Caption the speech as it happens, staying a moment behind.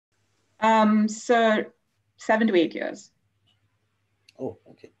So 7 to 8 years. Oh,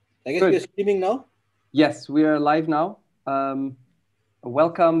 okay. I guess we're streaming now? Yes, we are live now.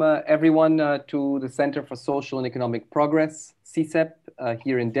 Welcome everyone to the Center for Social and Economic Progress, CSEP,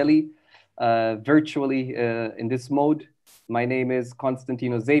 here in Delhi, virtually in this mode. My name is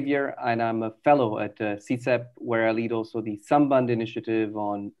Constantino Xavier, and I'm a fellow at CSEP, where I lead also the Sambandh Initiative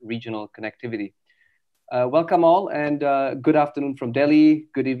on regional connectivity. Welcome all, and good afternoon from Delhi.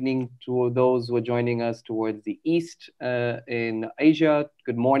 Good evening to those who are joining us towards the east in Asia.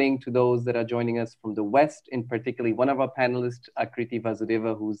 Good morning to those that are joining us from the west, in particularly one of our panelists, Akriti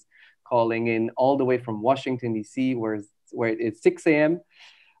Vasudeva, who's calling in all the way from Washington, D.C., where it's 6 a.m.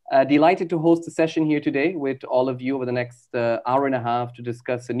 Delighted to host a session here today with all of you over the next hour and a half to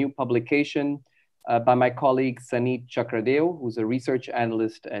discuss a new publication by my colleague, Saneet Chakradeo, who's a research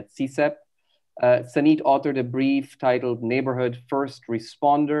analyst at CSEP. Saneet authored a brief titled Neighbourhood First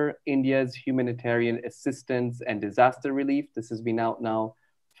Responder, India's Humanitarian Assistance and Disaster Relief. This has been out now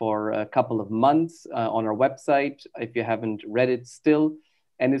for a couple of months on our website, if you haven't read it still,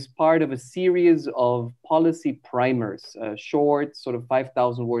 and is part of a series of policy primers, short, sort of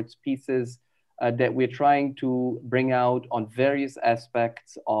 5,000 words pieces that we're trying to bring out on various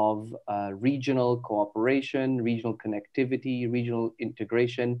aspects of regional cooperation, regional connectivity, regional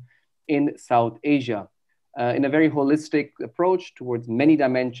integration in South Asia, in a very holistic approach towards many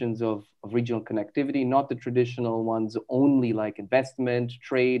dimensions of regional connectivity, not the traditional ones only like investment,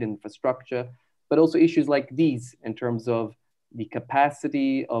 trade, infrastructure, but also issues like these in terms of the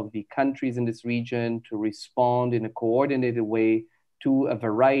capacity of the countries in this region to respond in a coordinated way to a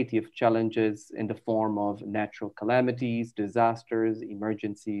variety of challenges in the form of natural calamities, disasters,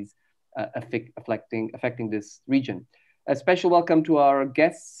 emergencies affecting this region. A special welcome to our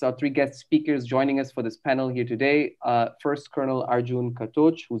guests, our three guest speakers joining us for this panel here today. First, Colonel Arjun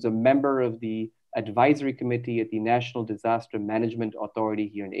Katoch, who's a member of the advisory committee at the National Disaster Management Authority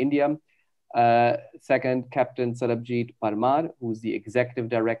here in India. Second, Captain Sarabjit Parmar, who's the executive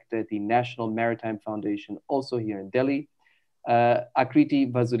director at the National Maritime Foundation, also here in Delhi.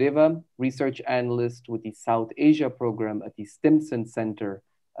 Akriti Vasudeva, research analyst with the South Asia program at the Stimson Center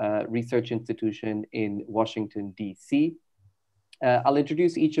Research Institution in Washington, D.C. I'll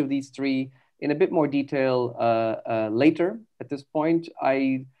introduce each of these three in a bit more detail later. At this point,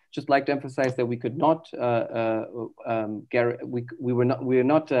 I just like to emphasize that we could not, we were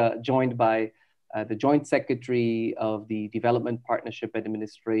not joined by the Joint Secretary of the Development Partnership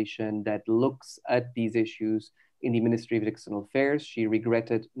Administration that looks at these issues in the Ministry of External Affairs. She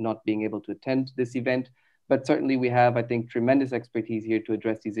regretted not being able to attend this event. But certainly we have, I think, tremendous expertise here to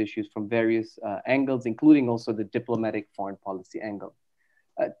address these issues from various angles, including also the diplomatic foreign policy angle.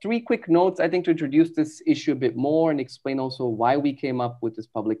 Three quick notes, I think, to introduce this issue a bit more and explain also why we came up with this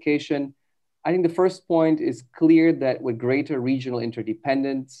publication. I think the first point is clear that with greater regional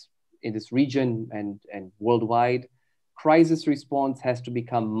interdependence in this region and worldwide, crisis response has to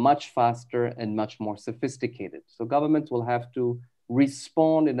become much faster and much more sophisticated. So governments will have to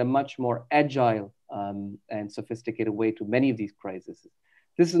respond in a much more agile and sophisticated way to many of these crises.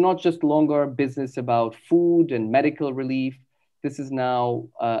 This is not just longer business about food and medical relief. This is now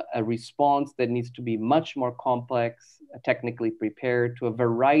a response that needs to be much more complex, technically prepared to a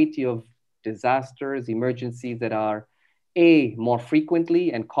variety of disasters, emergencies that are more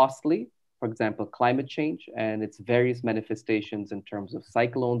frequently and costly. For example, climate change and its various manifestations in terms of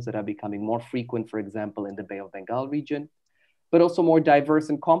cyclones that are becoming more frequent, for example, in the Bay of Bengal region, but also more diverse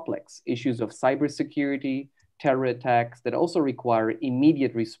and complex issues of cybersecurity, terror attacks that also require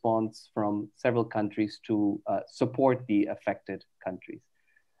immediate response from several countries to support the affected countries.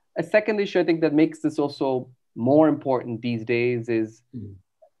 A second issue I think that makes this also more important these days is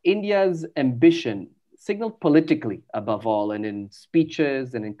India's ambition, signaled politically above all, and in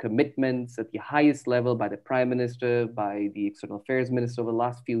speeches and in commitments at the highest level by the Prime Minister, by the External Affairs Minister over the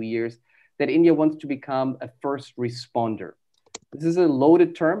last few years, that India wants to become a first responder. This is a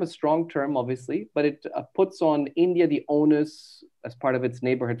loaded term, a strong term, obviously, but it puts on India the onus as part of its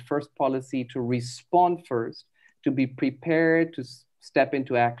neighborhood first policy to respond first, to be prepared to step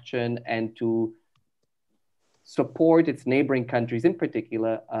into action and to support its neighboring countries in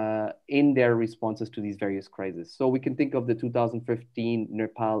particular in their responses to these various crises. So we can think of the 2015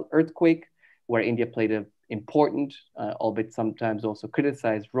 Nepal earthquake, where India played an important, albeit sometimes also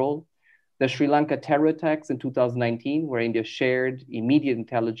criticized role. The Sri Lanka terror attacks in 2019, where India shared immediate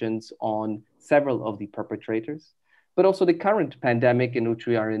intelligence on several of the perpetrators, but also the current pandemic in which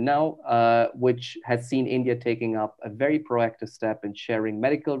we are in now, which has seen India taking up a very proactive step in sharing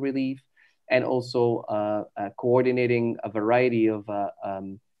medical relief and also coordinating a variety of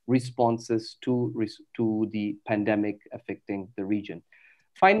responses to the pandemic affecting the region.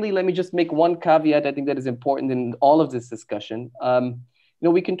 Finally, let me just make one caveat I think that is important in all of this discussion.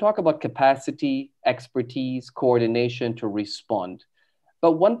 We can talk about capacity, expertise, coordination to respond.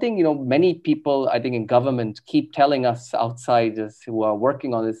 But one thing, many people, I think in government keep telling us outsiders who are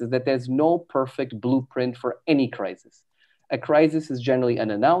working on this is that there's no perfect blueprint for any crisis. A crisis is generally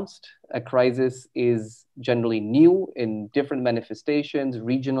unannounced. A crisis is generally new in different manifestations,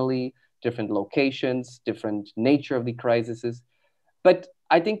 regionally, different locations, different nature of the crises. But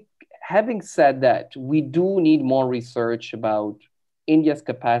I think having said that, we do need more research about India's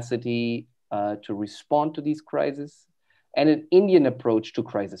capacity to respond to these crises and an Indian approach to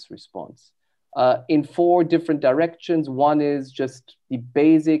crisis response in 4 different directions. One is just the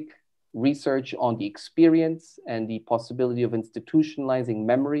basic research on the experience and the possibility of institutionalizing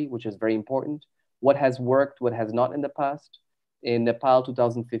memory, which is very important. What has worked, what has not in the past. In Nepal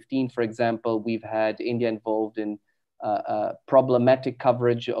 2015, for example, we've had India involved in problematic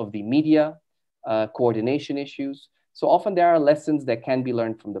coverage of the media, coordination issues. So often there are lessons that can be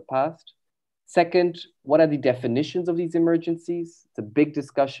learned from the past. Second, what are the definitions of these emergencies? It's a big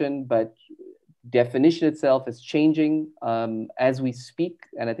discussion, but definition itself is changing as we speak.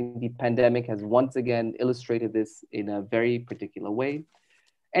 And I think the pandemic has once again illustrated this in a very particular way.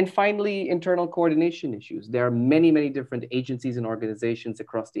 And finally, internal coordination issues. There are many, many different agencies and organizations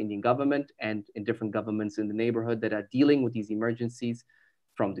across the Indian government and in different governments in the neighborhood that are dealing with these emergencies,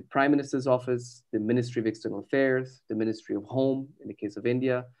 from the Prime Minister's office, the Ministry of External Affairs, the Ministry of Home, in the case of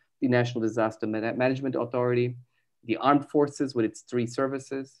India, the National Disaster Management Authority, the Armed Forces with its 3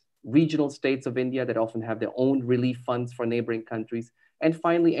 services, regional states of India that often have their own relief funds for neighboring countries, and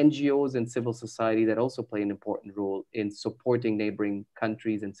finally, NGOs and civil society that also play an important role in supporting neighboring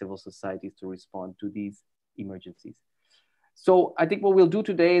countries and civil societies to respond to these emergencies. So I think what we'll do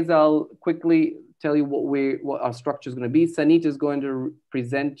today is I'll quickly tell you what our structure is going to be. Saneet is going to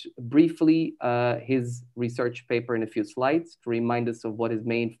present briefly his research paper in a few slides to remind us of what his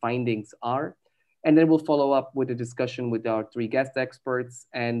main findings are. And then we'll follow up with a discussion with our 3 guest experts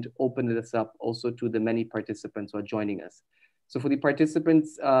and open this up also to the many participants who are joining us. So for the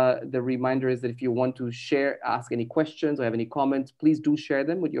participants, the reminder is that if you want to ask any questions or have any comments, please do share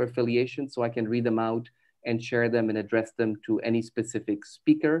them with your affiliation so I can read them out and share them and address them to any specific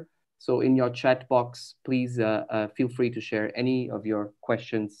speaker. So in your chat box, please feel free to share any of your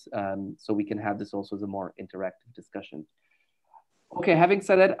questions so we can have this also as a more interactive discussion. Okay, having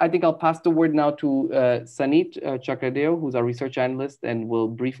said that, I think I'll pass the word now to Saneet Chakradeo, who's our research analyst, and will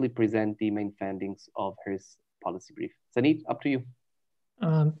briefly present the main findings of his policy brief. Saneet, up to you.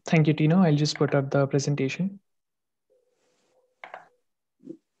 Thank you, Tino. I'll just put up the presentation.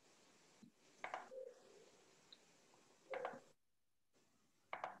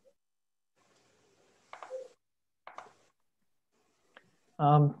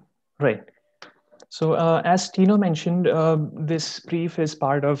 Right. So as Tino mentioned, this brief is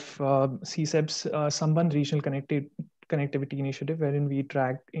part of CSEP's Sambandh Regional Connectivity Initiative, wherein we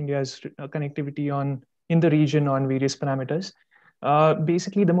track India's connectivity in the region on various parameters.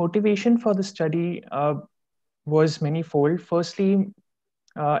 Basically, the motivation for the study was manifold. Firstly,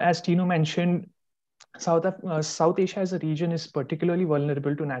 as Tino mentioned, South Asia as a region is particularly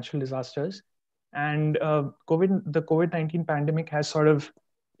vulnerable to natural disasters. And the COVID-19 pandemic has sort of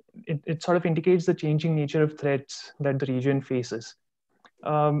indicates the changing nature of threats that the region faces.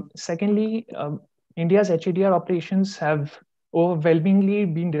 Secondly, India's HADR operations have overwhelmingly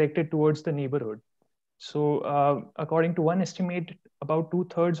been directed towards the neighborhood. So according to one estimate, about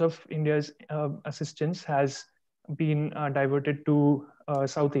 2/3 of India's assistance has been diverted to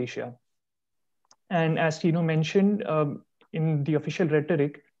South Asia. And as Tino mentioned, in the official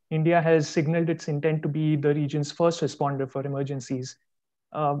rhetoric, India has signaled its intent to be the region's first responder for emergencies.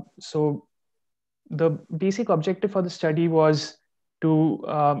 So the basic objective for the study was to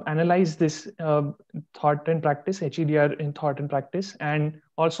analyze this thought and practice, HADR in thought and practice, and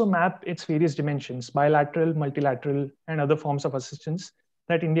also map its various dimensions, bilateral, multilateral, and other forms of assistance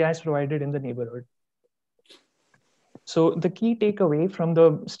that India has provided in the neighborhood. So the key takeaway from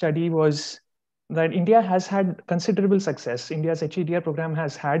the study was that India has had considerable success. India's HADR program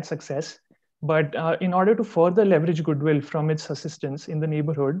has had success, but in order to further leverage goodwill from its assistance in the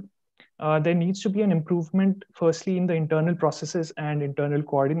neighborhood, there needs to be an improvement, firstly, in the internal processes and internal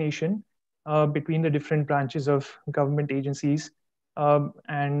coordination between the different branches of government agencies,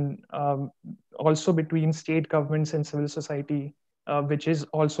 and also between state governments and civil society, which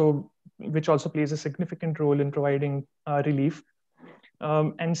also plays a significant role in providing relief.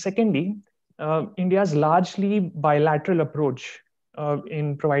 And secondly, India's largely bilateral approach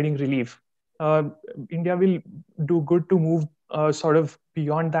in providing relief. India will do good to move sort of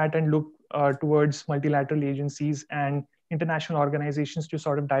beyond that and look towards multilateral agencies and international organizations to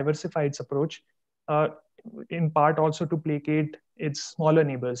sort of diversify its approach, in part also to placate its smaller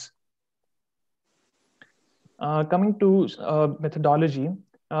neighbors. Coming to methodology,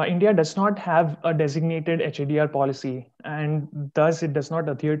 India does not have a designated HADR policy, and thus it does not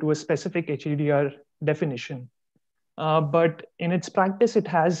adhere to a specific HADR definition. But in its practice, it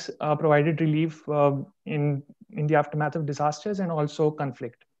has provided relief in the aftermath of disasters and also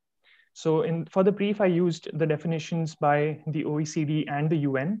conflict. So for the brief, I used the definitions by the OECD and the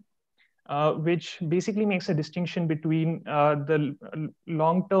UN, which basically makes a distinction between the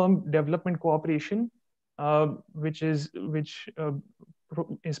long-term development cooperation, which is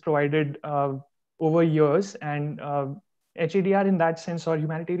provided over years, and HADR in that sense, or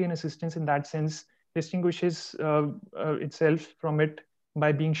humanitarian assistance in that sense, distinguishes itself from it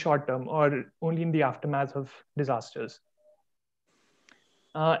by being short-term or only in the aftermath of disasters.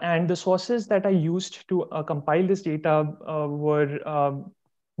 And the sources that I used to compile this data were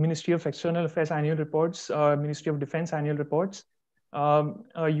Ministry of External Affairs annual reports, Ministry of Defense annual reports,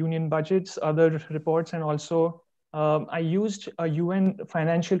 union budgets, other reports, and also I used a UN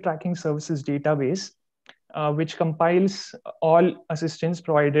Financial Tracking Services database, which compiles all assistance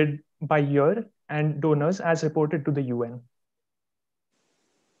provided by year and donors as reported to the UN.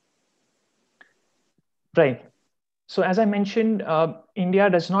 Right. So as I mentioned, India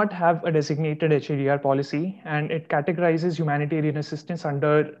does not have a designated HADR policy, and it categorizes humanitarian assistance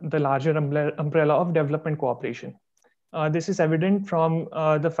under the larger umbrella of development cooperation. This is evident from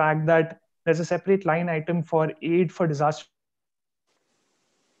the fact that there's a separate line item for aid for disaster.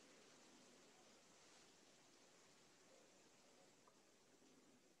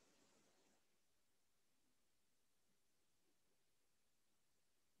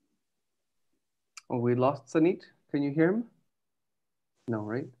 Oh, we lost Saneet. Can you hear him? No,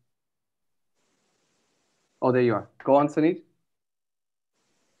 right? Oh, there you are. Go on, Saneet.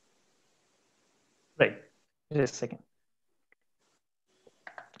 Right. Just a second.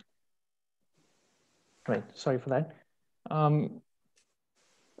 Right. Sorry for that.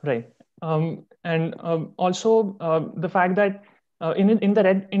 Right. And also the fact that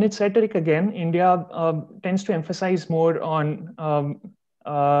in its rhetoric again, India tends to emphasize more on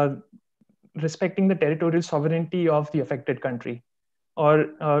respecting the territorial sovereignty of the affected country or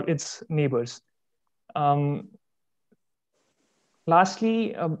its neighbors.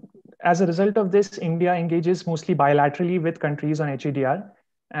 Lastly, as a result of this, India engages mostly bilaterally with countries on HADR.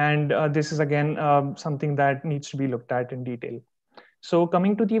 And this is again something that needs to be looked at in detail. So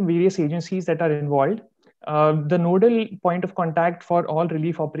coming to the various agencies that are involved, the nodal point of contact for all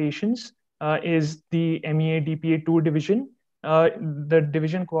relief operations is the MEA DPA2 division. The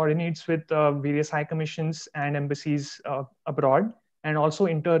division coordinates with various high commissions and embassies abroad, and also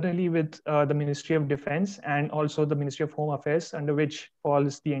internally with the Ministry of Defense and also the Ministry of Home Affairs, under which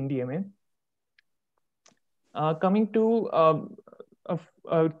falls the NDMA. Coming to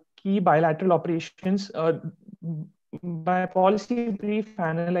key bilateral operations, my policy brief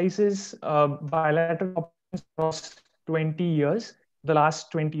analyzes bilateral operations across 20 years, the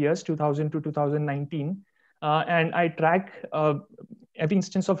last 20 years, 2000 to 2019. And I track every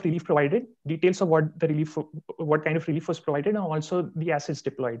instance of relief provided, details of what kind of relief was provided, and also the assets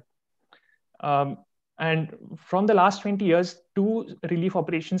deployed. And from the last 20 years, two relief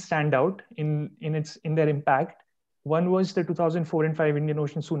operations stand out in their impact. One was the 2004 and 5 Indian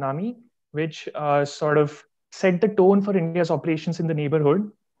Ocean tsunami, which sort of set the tone for India's operations in the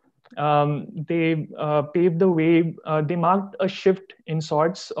neighborhood. They paved the way, they marked a shift in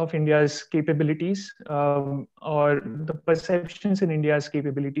sorts of India's capabilities or the perceptions in India's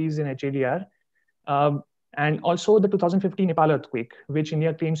capabilities in HADR. And also the 2015 Nepal earthquake, which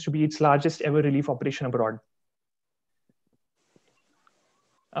India claims to be its largest ever relief operation abroad.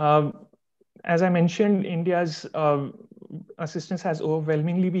 As I mentioned, India's assistance has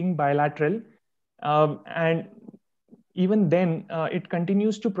overwhelmingly been bilateral. And even then, it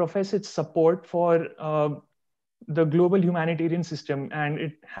continues to profess its support for the global humanitarian system, and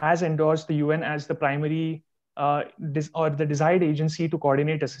it has endorsed the UN as the primary or the desired agency to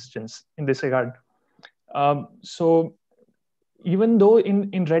coordinate assistance in this regard. So even though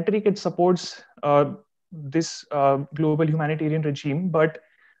in rhetoric it supports this global humanitarian regime, but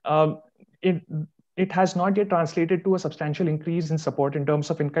it has not yet translated to a substantial increase in support in terms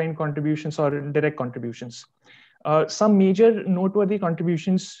of in-kind contributions or direct contributions. Some major noteworthy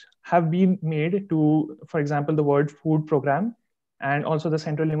contributions have been made to, for example, the World Food Programme and also the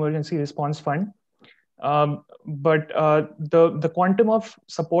Central Emergency Response Fund. But the quantum of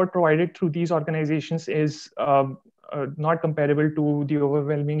support provided through these organizations is not comparable to the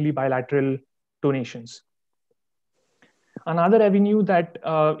overwhelmingly bilateral donations. Another avenue that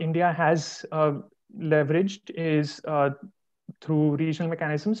India has leveraged is through regional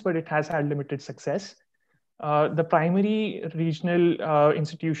mechanisms, but it has had limited success. The primary regional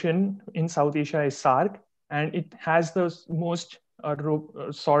institution in South Asia is SARC, and it has the most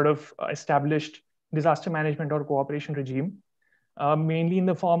sort of established disaster management or cooperation regime, mainly in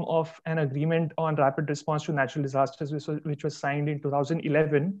the form of an agreement on rapid response to natural disasters, which was signed in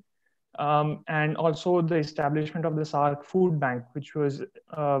 2011, and also the establishment of the SARC Food Bank, which was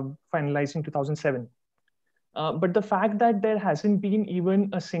finalized in 2007. But the fact that there hasn't been even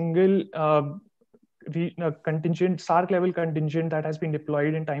a single contingent, SARC level contingent that has been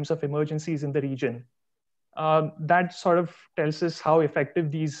deployed in times of emergencies in the region, that sort of tells us how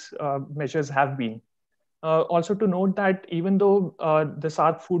effective these measures have been. Also to note that even though the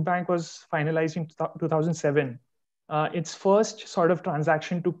SARC Food Bank was finalized in 2007, its first sort of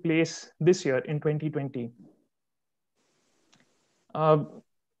transaction took place this year in 2020.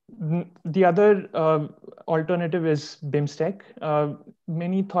 The other alternative is BIMSTEC.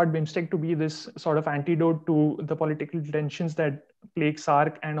 Many thought BIMSTEC to be this sort of antidote to the political tensions that plague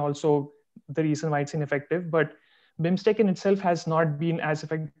SARC and also the reason why it's ineffective. But BIMSTEC in itself has not been as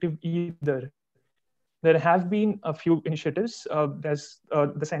effective either. There have been a few initiatives. There's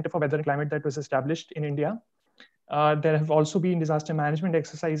the Center for Weather and Climate that was established in India. There have also been disaster management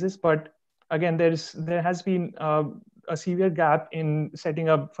exercises, but again, there has been a severe gap in setting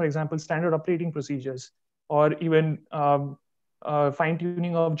up, for example, standard operating procedures or even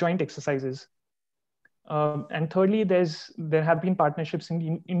fine-tuning of joint exercises. And thirdly, there have been partnerships in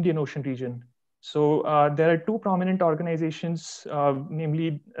the Indian Ocean region. So there are two prominent organizations,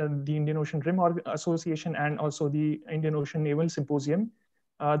 namely the Indian Ocean Rim Association and also the Indian Ocean Naval Symposium,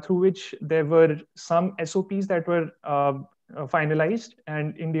 through which there were some SOPs that were finalized,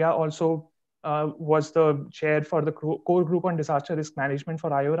 and India also was the chair for the core group on disaster risk management for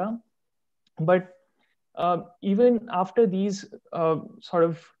IORA. But even after these sort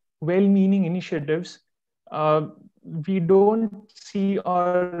of well-meaning initiatives, we don't see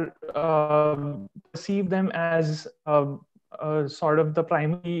or perceive them as sort of the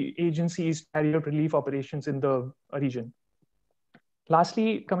primary agencies to carry out relief operations in the region.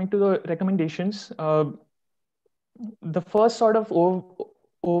 Lastly, coming to the recommendations, the first sort of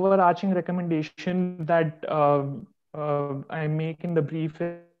overarching recommendation that I make in the brief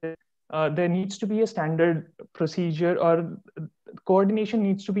is there needs to be a standard procedure, or coordination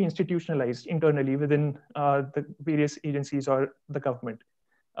needs to be institutionalized internally within the various agencies or the government.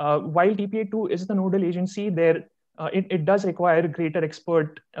 While TPA2 is the nodal agency, it does require greater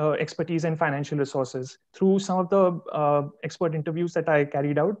expertise and financial resources. Through some of the expert interviews that I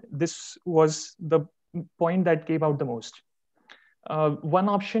carried out, this was the point that came out the most. One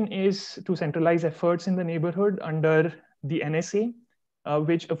option is to centralize efforts in the neighborhood under the NSA,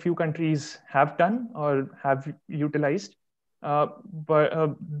 which a few countries have done or have utilized.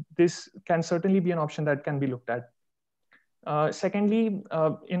 But this can certainly be an option that can be looked at. Secondly,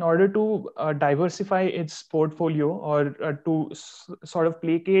 in order to diversify its portfolio or to sort of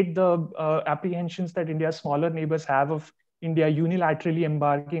placate the apprehensions that India's smaller neighbors have of India unilaterally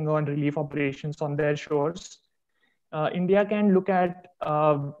embarking on relief operations on their shores, India can look at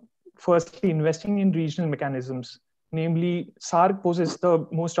firstly investing in regional mechanisms. Namely, SARC poses the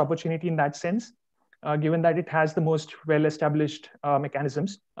most opportunity in that sense, given that it has the most well-established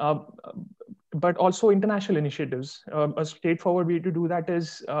mechanisms. But also international initiatives. A straightforward way to do that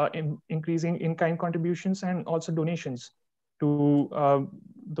is increasing in-kind contributions and also donations to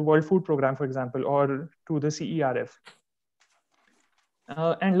the World Food Programme, for example, or to the CERF.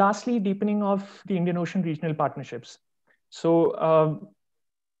 And lastly, deepening of the Indian Ocean regional partnerships. So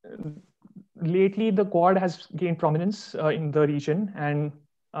lately, the Quad has gained prominence in the region, and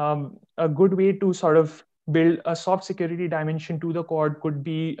a good way to sort of build a soft security dimension to the Quad could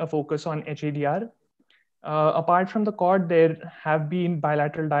be a focus on HADR. Apart from the Quad, there have been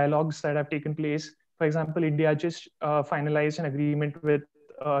bilateral dialogues that have taken place. For example, India just finalized an agreement with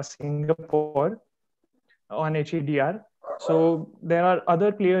Singapore on HADR. So there are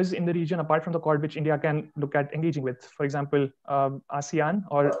other players in the region apart from the Quad which India can look at engaging with. For example, ASEAN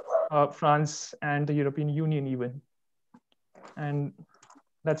or France and the European Union even. And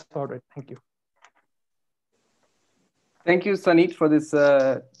that's about it. Thank you. Thank you, Saneet, for this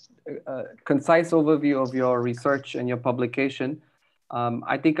concise overview of your research and your publication.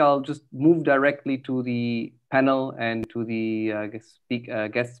 I think I'll just move directly to the panel and to the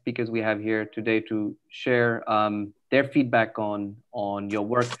guest speakers we have here today to share their feedback on your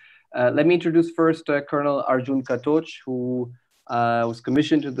work. Let me introduce first Colonel Arjun Katoch, who was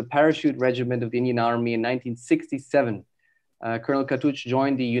commissioned to the Parachute Regiment of the Indian Army in 1967. Colonel Katoch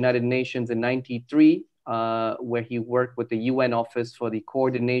joined the United Nations in 1993, where he worked with the UN Office for the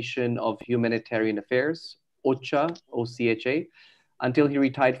Coordination of Humanitarian Affairs, OCHA, O-C-H-A, until he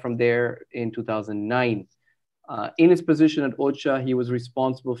retired from there in 2009. In his position at OCHA, he was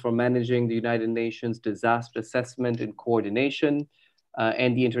responsible for managing the United Nations Disaster Assessment and Coordination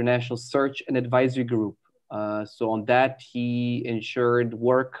and the International Search and Advisory Group. So on that, he ensured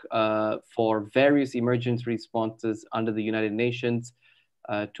work for various emergency responses under the United Nations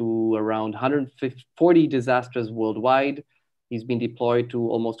to around 140 disasters worldwide. He's been deployed to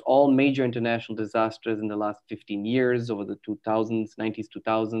almost all major international disasters in the last 15 years over the 2000s, 90s,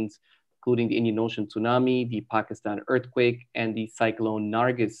 2000s, including the Indian Ocean tsunami, the Pakistan earthquake, and the cyclone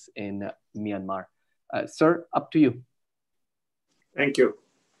Nargis in Myanmar. Sir, up to you. Thank you.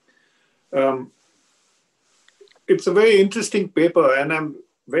 It's a very interesting paper, and I'm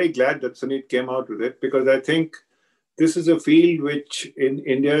very glad that Saneet came out with it, because I think this is a field which in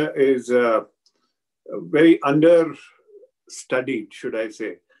India is very understudied, should I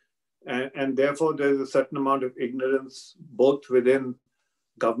say. And therefore, there's a certain amount of ignorance, both within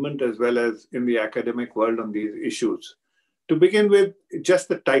government as well as in the academic world on these issues. To begin with, just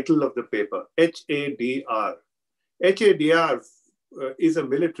the title of the paper, HADR. HADR is a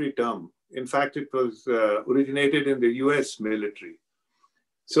military term. In fact, it was originated in the US military.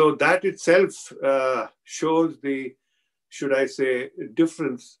 So that itself shows the, should I say,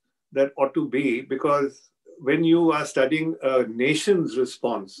 difference that ought to be, because when you are studying a nation's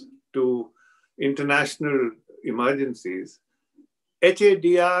response to international emergencies,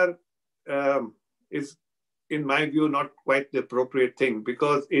 HADR is, in my view, not quite the appropriate thing,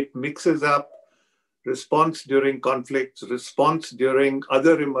 because it mixes up response during conflicts, response during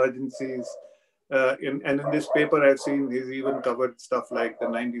other emergencies. And in this paper, I've seen he's even covered stuff like the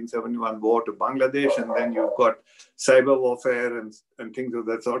 1971 war to Bangladesh, and then you've got cyber warfare and things of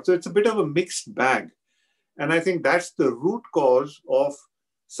that sort. So it's a bit of a mixed bag. And I think that's the root cause of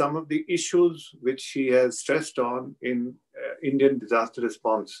some of the issues which he has stressed on in Indian disaster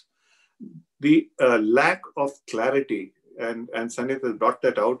response. The lack of clarity, and Saneet has brought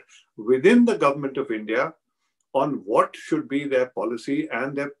that out, within the government of India on what should be their policy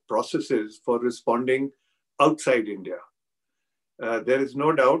and their processes for responding outside India. There is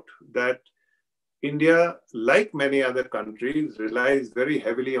no doubt that India, like many other countries, relies very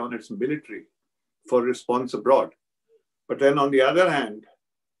heavily on its military for response abroad. But then on the other hand,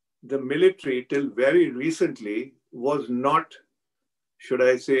 the military till very recently was not, should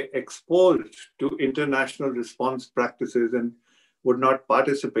I say, exposed to international response practices and would not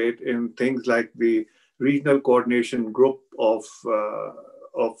participate in things like the regional coordination group of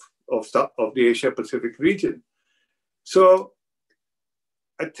the Asia Pacific region. So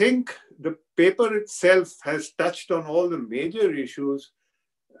I think the paper itself has touched on all the major issues,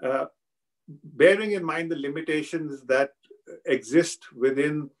 bearing in mind the limitations that exist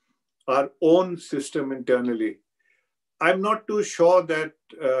within our own system internally. I'm not too sure that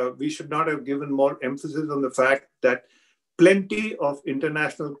we should not have given more emphasis on the fact that plenty of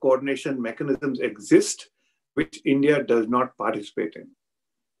international coordination mechanisms exist, which India does not participate in.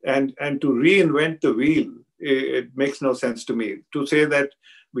 And to reinvent the wheel, it makes no sense to me. To say that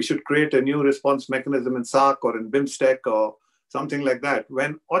we should create a new response mechanism in SAC or in BIMSTEC or something like that,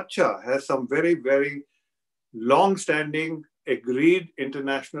 when OCHA has some very, very long-standing agreed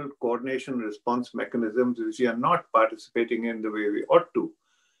international coordination response mechanisms which we are not participating in the way we ought to.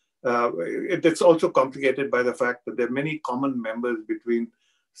 It's also complicated by the fact that there are many common members between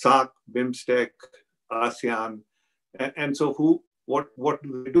SAC, BIMSTEC, ASEAN, and so what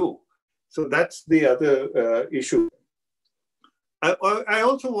do they do? So that's the other issue. I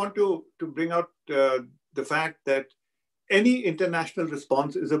also want to bring out the fact that any international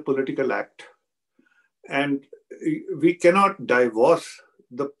response is a political act. And we cannot divorce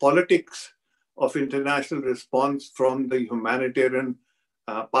the politics of international response from the humanitarian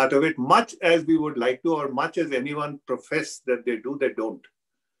part of it, much as we would like to, or much as anyone profess that they do, they don't.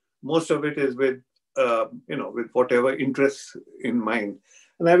 Most of it is with, with whatever interests in mind.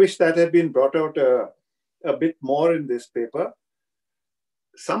 And I wish that had been brought out a bit more in this paper.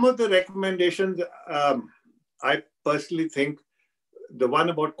 Some of the recommendations, I personally think the one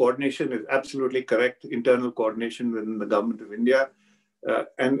about coordination is absolutely correct, internal coordination within the government of India,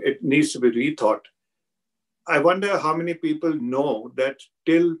 and it needs to be rethought. I wonder how many people know that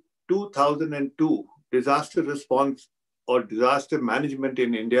till 2002, disaster response or disaster management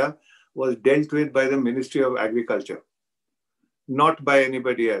in India was dealt with by the Ministry of Agriculture, not by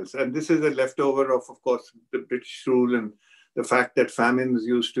anybody else. And this is a leftover of course, the British rule and the fact that famines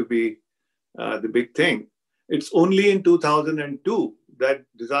used to be the big thing. It's only in 2002 that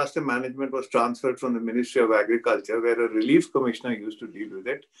disaster management was transferred from the Ministry of Agriculture, where a relief commissioner used to deal with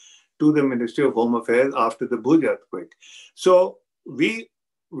it, to the Ministry of Home Affairs after the Bhuj earthquake. So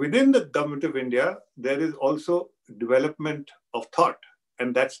within the government of India, there is also development of thought,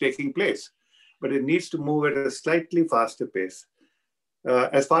 and that's taking place. But it needs to move at a slightly faster pace.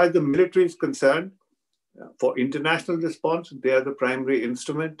 As far as the military is concerned, for international response, they are the primary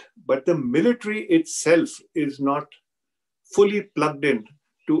instrument, but the military itself is not fully plugged in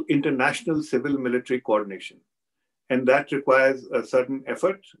to international civil military coordination. And that requires a certain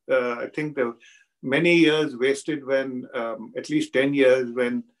effort. I think there were many years wasted when, at least 10 years,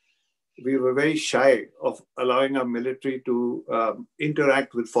 when we were very shy of allowing our military to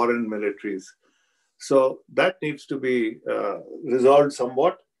interact with foreign militaries. So that needs to be resolved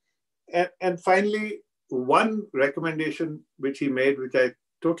somewhat. And finally, one recommendation which he made, which I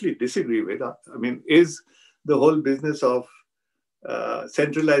totally disagree with, is the whole business of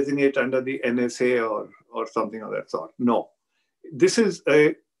centralizing it under the NSA or something of that sort. No, this is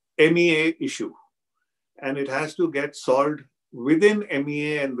a MEA issue, and it has to get solved within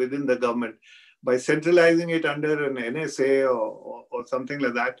MEA and within the government. By centralizing it under an NSA or something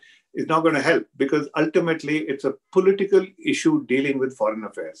like that is not going to help, because ultimately it's a political issue dealing with foreign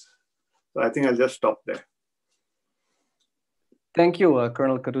affairs. So I think I'll just stop there. Thank you,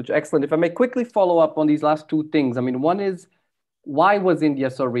 Colonel Katuch. Excellent. If I may quickly follow up on these last two things. One is, why was India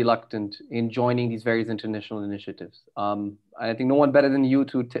so reluctant in joining these various international initiatives? I think no one better than you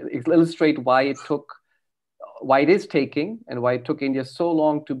to illustrate why it is taking and why it took India so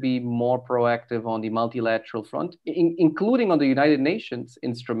long to be more proactive on the multilateral front, including on the United Nations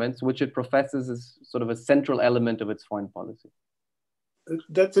instruments, which it professes as sort of a central element of its foreign policy.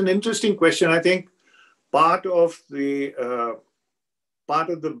 That's an interesting question. I think part of the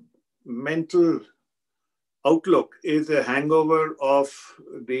mental outlook is a hangover of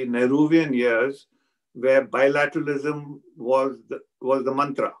the Nehruvian years, where bilateralism was the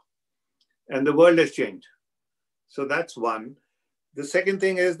mantra, and the world has changed. So that's one. The second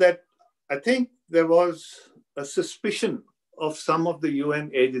thing is that I think there was a suspicion of some of the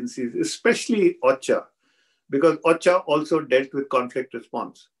UN agencies, especially OCHA, because OCHA also dealt with conflict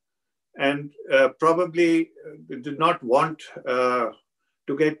response, and probably did not want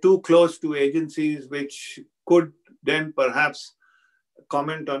to get too close to agencies which could then perhaps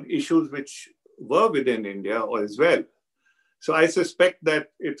comment on issues which were within India or as well. So I suspect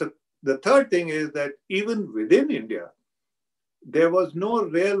that the third thing is that even within India, there was no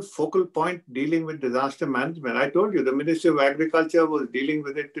real focal point dealing with disaster management. I told you, the Ministry of Agriculture was dealing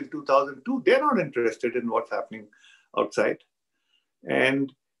with it till 2002. They're not interested in what's happening outside.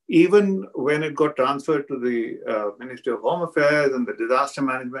 And even when it got transferred to the Ministry of Home Affairs and the Disaster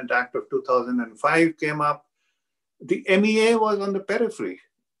Management Act of 2005 came up, the MEA was on the periphery,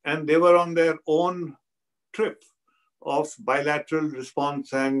 and they were on their own trip of bilateral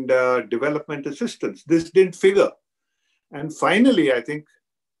response and development assistance. This didn't figure. And finally, I think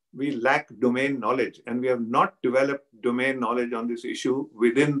we lack domain knowledge, and we have not developed domain knowledge on this issue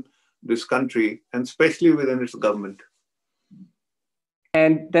within this country, and especially within its government.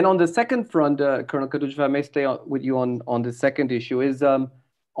 And then on the second front, Colonel Katuch, if I may stay with you on the second issue, is on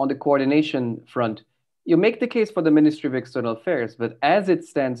the coordination front. You make the case for the Ministry of External Affairs, but as it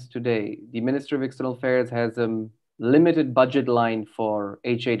stands today, the Ministry of External Affairs has a limited budget line for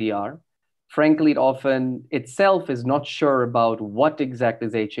HADR. Frankly, it often itself is not sure about what exactly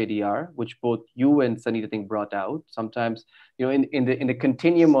is HADR, which both you and Saneet, I think, brought out. Sometimes, in the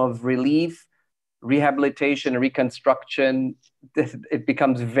continuum of relief, rehabilitation, and reconstruction, it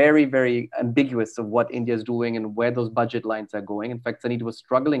becomes very, very ambiguous of what India is doing and where those budget lines are going. In fact, Saneet was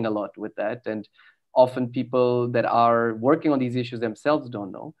struggling a lot with that, and often people that are working on these issues themselves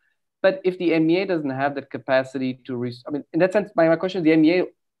don't know. But if the MEA doesn't have that capacity to, in that sense, my question is, the MEA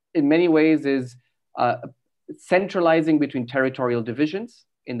in many ways is centralizing between territorial divisions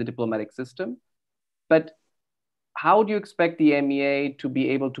in the diplomatic system. But how do you expect the MEA to be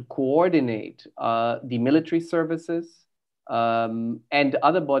able to coordinate the military services and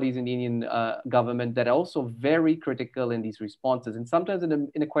other bodies in the Indian government that are also very critical in these responses, and sometimes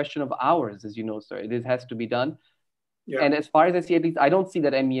in a question of hours, as you know, sir, it has to be done. Yeah. And as far as I see, at least, I don't see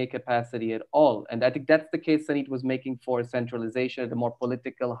that MEA capacity at all. And I think that's the case Saneet was making for centralization at a more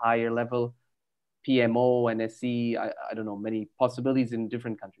political, higher level. PMO, NSC, I don't know, many possibilities in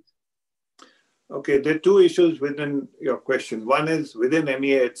different countries? Okay, there are two issues within your question. One is within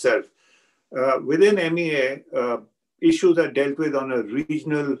MEA itself. Within MEA, issues are dealt with on a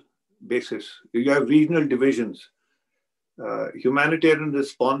regional basis. You have regional divisions, humanitarian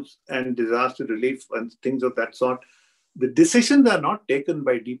response and disaster relief and things of that sort. The decisions are not taken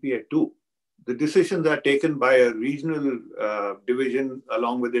by DPA2. The decisions are taken by a regional division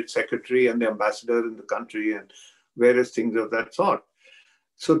along with its secretary and the ambassador in the country and various things of that sort.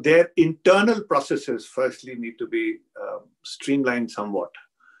 So their internal processes firstly need to be streamlined somewhat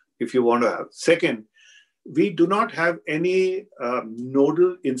if you want to have. Second, we do not have any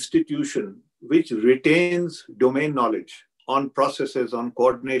nodal institution which retains domain knowledge on processes, on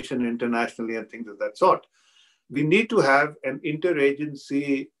coordination internationally and things of that sort. We need to have an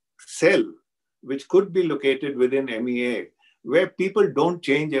interagency cell which could be located within MEA, where people don't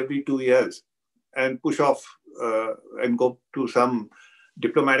change every 2 years and push off and go to some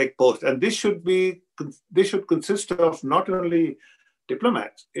diplomatic post. And this should consist of not only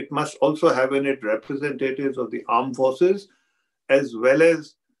diplomats, it must also have in it representatives of the armed forces, as well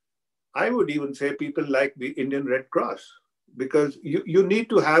as, I would even say, people like the Indian Red Cross, because you need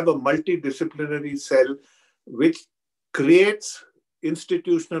to have a multidisciplinary cell which creates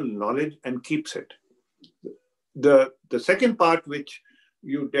institutional knowledge and keeps it. The second part which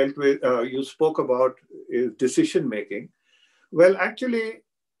you dealt with, you spoke about is decision making. Well, actually,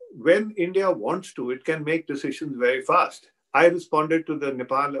 when India wants to, it can make decisions very fast. I responded to the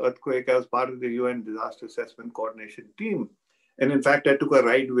Nepal earthquake as part of the UN Disaster Assessment Coordination Team. And in fact, I took a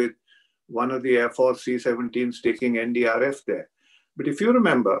ride with one of the Air Force C-17s taking NDRF there. But if you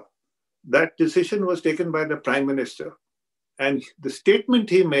remember, that decision was taken by the Prime Minister. And the statement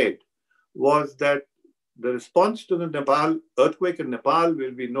he made was that the response to the Nepal earthquake in Nepal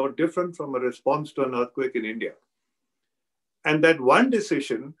will be no different from a response to an earthquake in India. And that one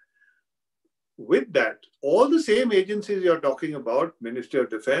decision, with that, all the same agencies you're talking about, Ministry of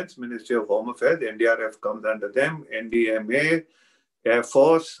Defense, Ministry of Home Affairs, NDRF comes under them, NDMA, Air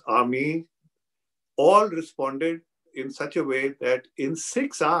Force, Army, all responded in such a way that in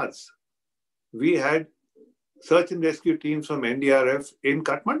 6 hours, we had search and rescue teams from NDRF in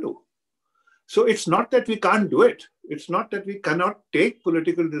Kathmandu. So it's not that we can't do it. It's not that we cannot take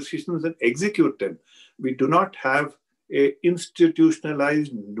political decisions and execute them. We do not have an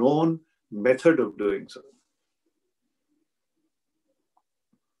institutionalized, known method of doing so.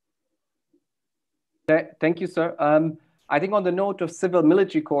 Thank you, sir. I think on the note of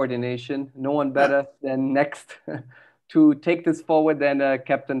civil-military coordination, no one better than next to take this forward than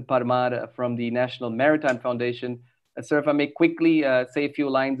Captain Parmar from the National Maritime Foundation. Sir, if I may quickly say a few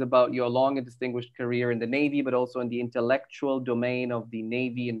lines about your long and distinguished career in the Navy, but also in the intellectual domain of the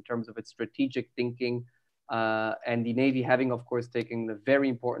Navy in terms of its strategic thinking, and the Navy having, of course, taken a very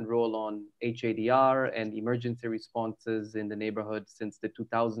important role on HADR and emergency responses in the neighborhood since the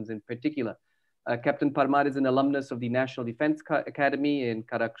 2000s in particular. Captain Parmar is an alumnus of the National Defense Academy in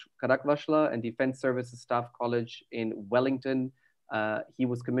Karakwashla and Defense Services Staff College in Wellington. He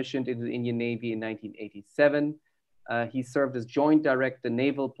was commissioned into the Indian Navy in 1987. He served as Joint Director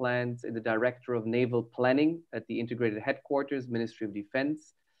Naval Plans and the Director of Naval Planning at the Integrated Headquarters, Ministry of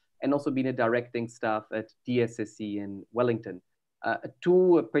Defense, and also been a directing staff at DSSC in Wellington.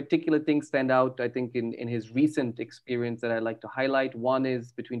 Two particular things stand out, I think, in his recent experience that I'd like to highlight. One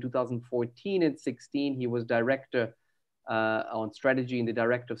is between 2014 and 16, he was Director on Strategy and the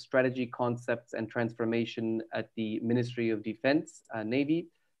Director of Strategy, Concepts and Transformation at the Ministry of Defense, Navy,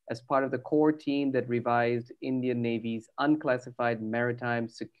 as part of the core team that revised Indian Navy's unclassified maritime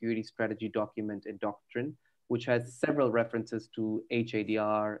security strategy document and doctrine, which has several references to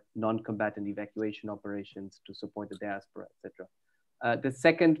HADR, non-combatant evacuation operations to support the diaspora, etc. The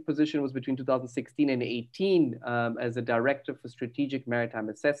second position was between 2016 and 18 as a Director for Strategic Maritime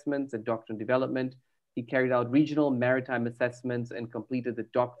Assessments and Doctrine Development. He carried out regional maritime assessments and completed the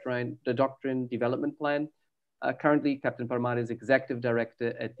doctrine development plan. Currently, Captain Parmar is Executive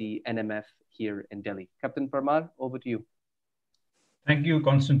Director at the NMF here in Delhi. Captain Parmar, over to you. Thank you,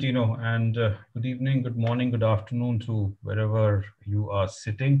 Constantino, and good evening, good morning, good afternoon to wherever you are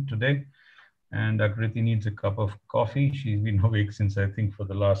sitting today. And Akriti needs a cup of coffee. She's been awake since, I think, for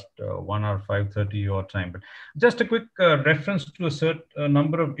the last 1 hour, 5:30 your time. But just a quick reference to a certain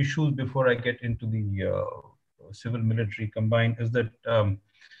number of issues before I get into the civil-military combined is that,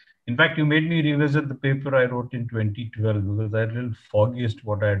 in fact, you made me revisit the paper I wrote in 2012 because I had a little foggy as to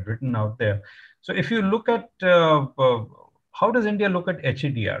what I had written out there. So if you look at how does India look at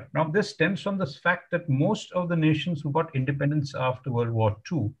HADR? Now, this stems from the fact that most of the nations who got independence after World War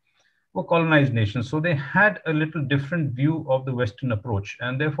II were colonized nations. So they had a little different view of the Western approach.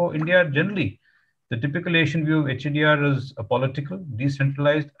 And therefore, India generally, the typical Asian view of HADR is a political,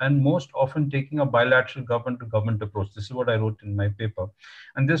 decentralized, and most often taking a bilateral government-to-government approach. This is what I wrote in my paper.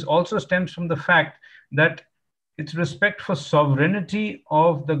 And this also stems from the fact that it's respect for sovereignty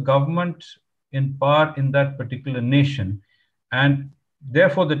of the government in power in that particular nation. And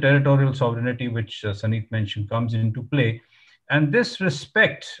therefore, the territorial sovereignty, which Saneet mentioned, comes into play. And this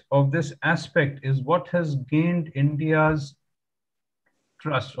respect of this aspect is what has gained India's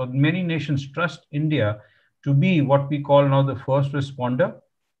trust, or many nations trust India to be what we call now the first responder,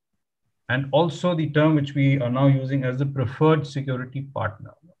 and also the term which we are now using as the preferred security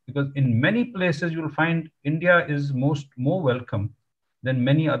partner. Because in many places you'll find India is more welcome than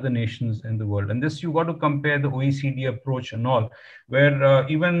many other nations in the world. And this you got to compare the OECD approach and all, where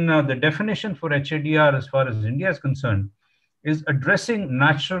even the definition for HADR as far as India is concerned is addressing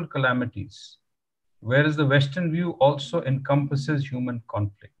natural calamities, whereas the Western view also encompasses human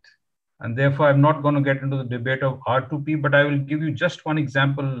conflict. And therefore, I'm not going to get into the debate of R2P, but I will give you just one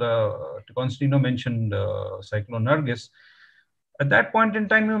example. Constantino mentioned Cyclone Nargis. At that point in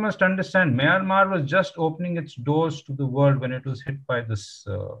time, you must understand, Myanmar was just opening its doors to the world when it was hit by this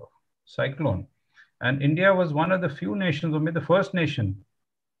cyclone. And India was one of the few nations, or maybe the first nation,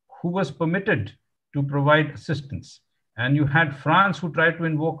 who was permitted to provide assistance. And you had France who tried to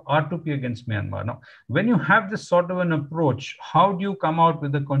invoke R2P against Myanmar. Now, when you have this sort of an approach, how do you come out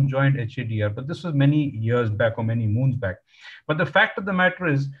with a conjoined HADR? But this was many years back or many moons back. But the fact of the matter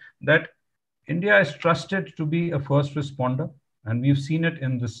is that India is trusted to be a first responder. And we've seen it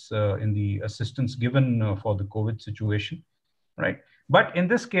in this in the assistance given for the COVID situation, right? But in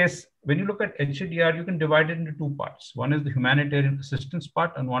this case, when you look at HADR, you can divide it into two parts. One is the humanitarian assistance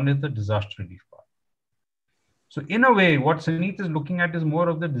part, and one is the disaster relief part. So in a way, what Saneet is looking at is more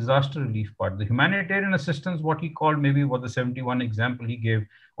of the disaster relief part. The humanitarian assistance, what he called maybe what the 71 example he gave,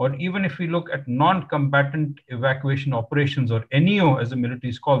 or even if we look at non-combatant evacuation operations, or NEO as the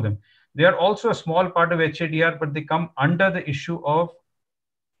militaries call them, they are also a small part of HADR, but they come under the issue of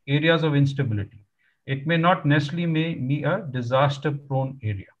areas of instability. It may not necessarily be a disaster-prone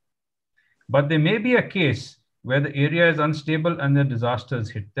area, but there may be a case where the area is unstable and the disaster is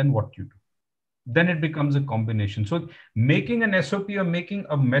hit. Then what you do? Then it becomes a combination. So making an SOP or making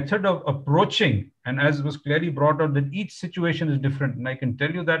a method of approaching, and as was clearly brought out, that each situation is different. And I can tell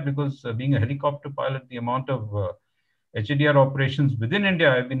you that because being a helicopter pilot, the amount of HADR operations within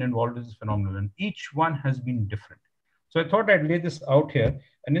India I've been involved is phenomenal, and each one has been different. So I thought I'd lay this out here.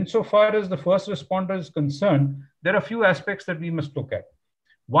 And insofar as the first responder is concerned, there are a few aspects that we must look at.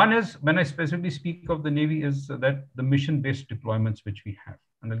 One is, when I specifically speak of the Navy, is that the mission-based deployments which we have.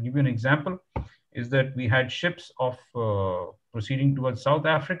 And I'll give you an example, is that we had ships of proceeding towards South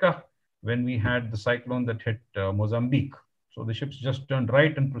Africa when we had the cyclone that hit Mozambique. So the ships just turned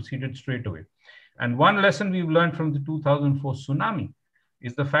right and proceeded straight away. And one lesson we've learned from the 2004 tsunami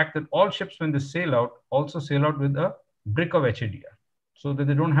is the fact that all ships, when they sail out, also sail out with a brick of HADR, so that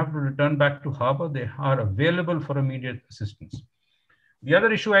they don't have to return back to harbor. They are available for immediate assistance. The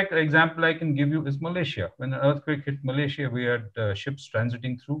other example I can give you is Malaysia. When an earthquake hit Malaysia, we had ships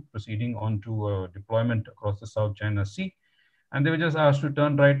transiting through, proceeding onto a deployment across the South China Sea, and they were just asked to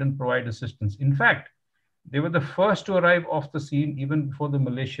turn right and provide assistance. In fact, they were the first to arrive off the scene even before the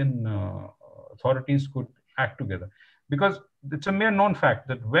Malaysian authorities could act together. Because it's a mere known fact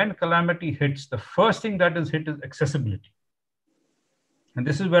that when calamity hits, the first thing that is hit is accessibility. And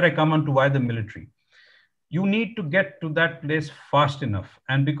this is where I come on to why the military. You need to get to that place fast enough.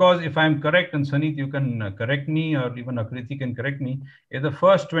 And because if I'm correct, and Saneet, you can correct me, or even Akriti can correct me, the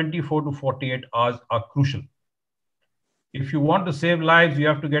first 24 to 48 hours are crucial. If you want to save lives, you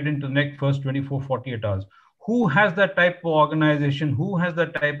have to get into the next first 24, 48 hours. Who has that type of organization? Who has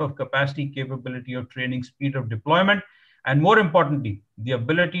that type of capacity, capability of training, speed of deployment? And more importantly, the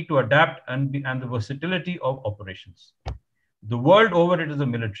ability to adapt and the versatility of operations. The world over, it is the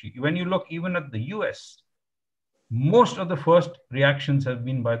military. When you look even at the US, most of the first reactions have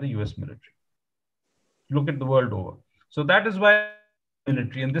been by the US military. Look at the world over. So that is why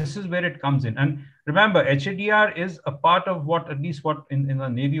military, and this is where it comes in. And remember, HADR is a part of what, at least what in the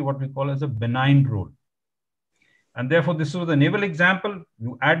Navy, what we call as a benign role. And therefore, this was the naval example.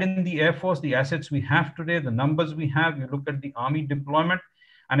 You add in the Air Force, the assets we have today, the numbers we have, you look at the Army deployment.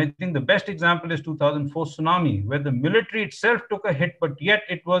 And I think the best example is 2004 tsunami, where the military itself took a hit, but yet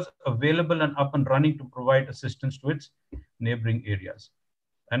it was available and up and running to provide assistance to its neighboring areas.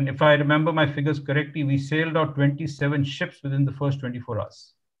 And if I remember my figures correctly, we sailed out 27 ships within the first 24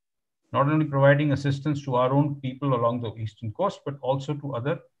 hours, not only providing assistance to our own people along the eastern coast, but also to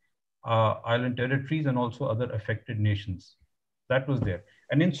other island territories and also other affected nations. That was there.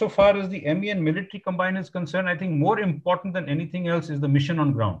 And insofar as the ME and military combined is concerned, I think more important than anything else is the mission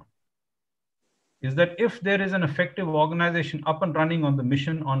on ground. Is that if there is an effective organization up and running on the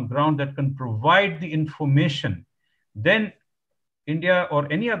mission on ground that can provide the information, then India or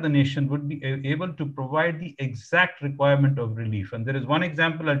any other nation would be able to provide the exact requirement of relief. And there is one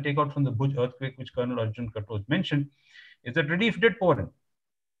example I'll take out from the Bhuj earthquake, which Colonel Arjun Katoj mentioned, is that relief did pour in.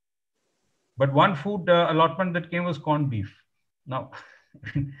 But one food allotment that came was corned beef. Now,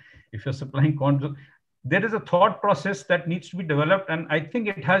 if you're supplying corn, there is a thought process that needs to be developed. And I think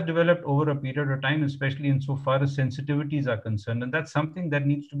it has developed over a period of time, especially insofar as sensitivities are concerned. And that's something that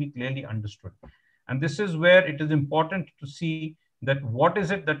needs to be clearly understood. And this is where it is important to see that what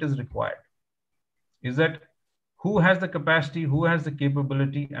is it that is required? Is that who has the capacity, who has the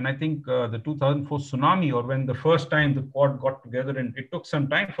capability? And I think the 2004 tsunami, or when the first time the Quad got together, and it took some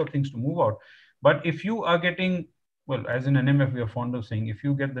time for things to move out. But if you are getting, well, as in an MF, we are fond of saying, if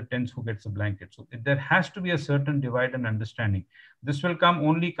you get the tents, who gets the blanket? So there has to be a certain divide and understanding. This will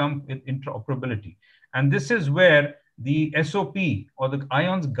only come with interoperability. And this is where the SOP or the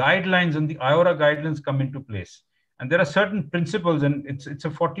IONS guidelines and the IORA guidelines come into place. And there are certain principles, and it's a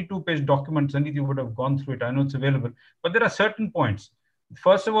 42-page document. Saneet, you would have gone through it. I know it's available, but there are certain points.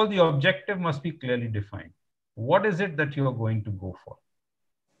 First of all, the objective must be clearly defined. What is it that you are going to go for?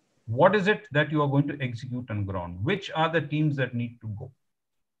 What is it that you are going to execute on ground? Which are the teams that need to go?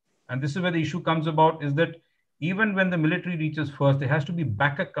 And this is where the issue comes about, is that even when the military reaches first, there has to be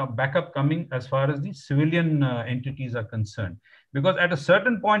backup coming as far as the civilian entities are concerned. Because at a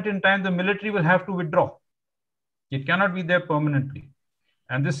certain point in time, the military will have to withdraw. It cannot be there permanently.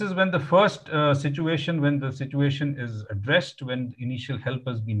 And this is when the first situation, when the situation is addressed, when initial help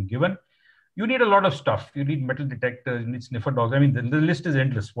has been given, you need a lot of stuff. You need metal detectors, you need sniffer dogs. I mean, the list is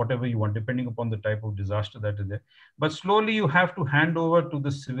endless, whatever you want, depending upon the type of disaster that is there. But slowly you have to hand over to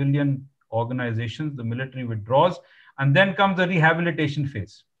the civilian organizations, the military withdraws, and then comes the rehabilitation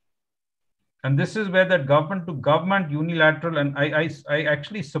phase. And this is where that government to government unilateral, and I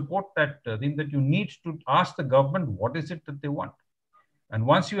actually support that thing, that you need to ask the government what is it that they want. And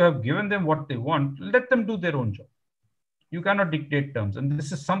once you have given them what they want, let them do their own job. You cannot dictate terms. And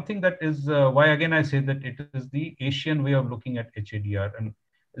this is something that is why, again, I say that it is the Asian way of looking at HADR and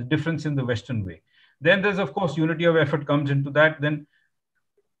the difference in the Western way. Then there's, of course, unity of effort comes into that. Then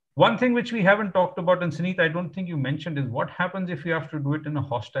one thing which we haven't talked about, and Saneet, I don't think you mentioned, is what happens if you have to do it in a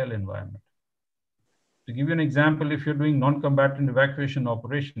hostile environment. To give you an example, if you're doing non-combatant evacuation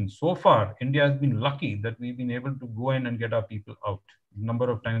operations, so far, India has been lucky that we've been able to go in and get our people out. A number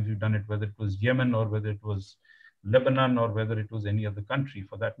of times we've done it, whether it was Yemen or whether it was Lebanon or whether it was any other country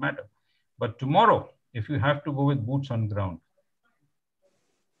for that matter. But tomorrow, if you have to go with boots on ground,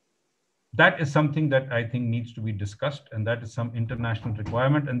 that is something that I think needs to be discussed, and that is some international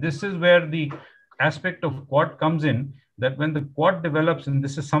requirement. And this is where the aspect of Quad comes in, that when the Quad develops, and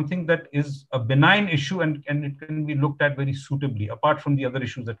this is something that is a benign issue and it can be looked at very suitably, apart from the other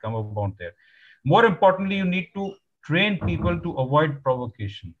issues that come about there. More importantly, you need to train people to avoid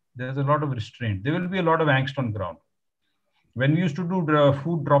provocation. There's a lot of restraint. There will be a lot of angst on ground. When we used to do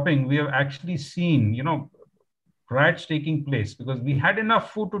food dropping, we have actually seen, riots taking place because we had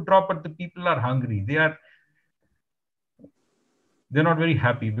enough food to drop, but the people are hungry. They're not very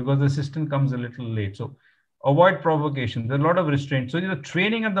happy because the system comes a little late. So avoid provocation. There's a lot of restraint. So the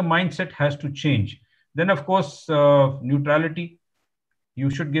training and the mindset has to change. Then, of course, neutrality. You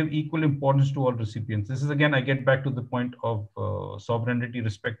should give equal importance to all recipients. This is, again, I get back to the point of sovereignty,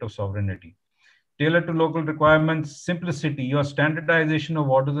 respect of sovereignty. Tailored to local requirements, simplicity, your standardization of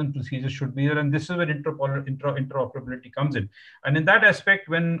orders and procedures should be there. And this is where interoperability comes in. And in that aspect,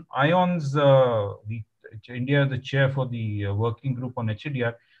 when IONS, India is the chair for the working group on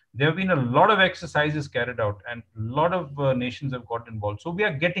HADR, there have been a lot of exercises carried out and a lot of nations have got involved. So we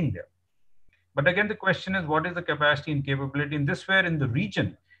are getting there. But again, the question is, what is the capacity and capability? In this where in the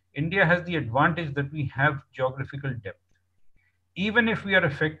region, India has the advantage that we have geographical depth. Even if we are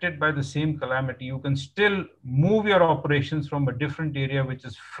affected by the same calamity, you can still move your operations from a different area which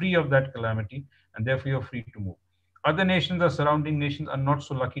is free of that calamity, and therefore you're free to move. Other nations or surrounding nations are not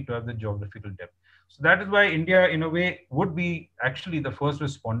so lucky to have the geographical depth. So that is why India, in a way, would be actually the first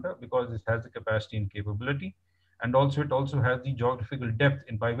responder because it has the capacity and capability. And also it also has the geographical depth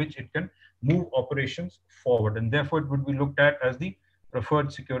by which it can move operations forward. And therefore it would be looked at as the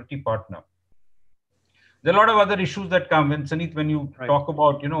preferred security partner. There are a lot of other issues that come in, Saneet, when you talk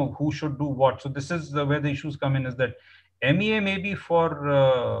about, who should do what. So this is where the issues come in, is that MEA may be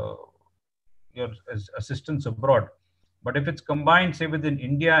for your assistance abroad, But if it's combined, say, within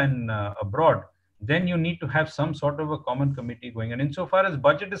India and abroad, then you need to have some sort of a common committee going. And insofar as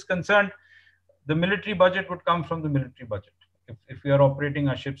budget is concerned, the military budget would come from the military budget. If we are operating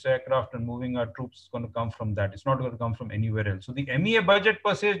our ships, aircraft, and moving our troops, it's going to come from that. It's not going to come from anywhere else. So the MEA budget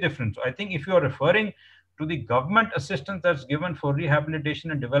per se is different. So I think if you are referring to the government assistance that's given for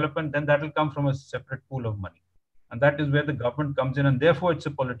rehabilitation and development, then that will come from a separate pool of money. And that is where the government comes in, and therefore it's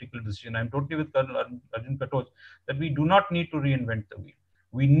a political decision. I'm totally with Colonel Ajit Katoch that we do not need to reinvent the wheel.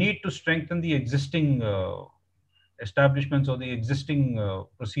 We need to strengthen the existing establishments or the existing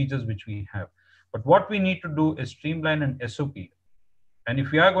procedures which we have. But what we need to do is streamline an SOP. And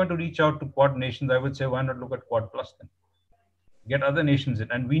if we are going to reach out to Quad nations, I would say, why not look at Quad Plus then? Get other nations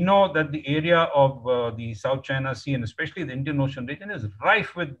in. And we know that the area of the South China Sea and especially the Indian Ocean region is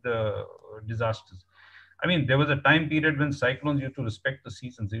rife with disasters. I mean, there was a time period when cyclones used to respect the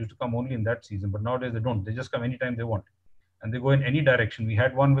seasons. They used to come only in that season, but nowadays they don't. They just come anytime they want. And they go in any direction. We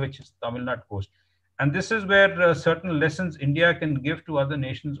had one which is Tamil Nadu coast. And this is where certain lessons India can give to other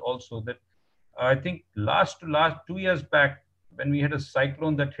nations also, that I think last 2 years back, when we had a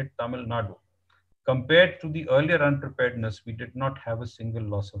cyclone that hit Tamil Nadu, compared to the earlier unpreparedness, we did not have a single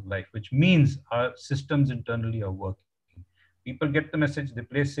loss of life, which means our systems internally are working. People get the message, they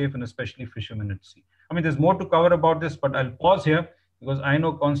play safe, and especially fishermen at sea. I mean, there's more to cover about this, but I'll pause here because I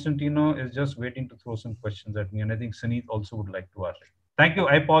know Constantino is just waiting to throw some questions at me, and I think Saneet also would like to ask. Thank you.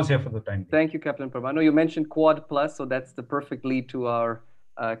 I pause here for the time. Thank you, Captain Prabha. You mentioned Quad Plus, so that's the perfect lead to our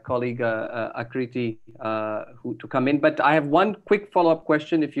colleague Akriti to come in. But I have one quick follow-up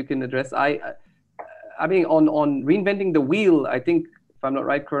question, if you can address. I mean, on reinventing the wheel, I think, if I'm not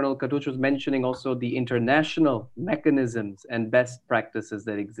right, Colonel Katoch was mentioning also the international mechanisms and best practices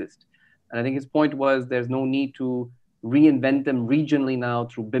that exist. And I think his point was there's no need to reinvent them regionally now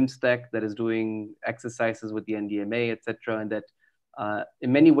through BIMSTEC that is doing exercises with the NDMA, etc. And that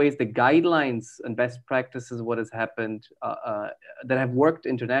in many ways, the guidelines and best practices, what has happened that have worked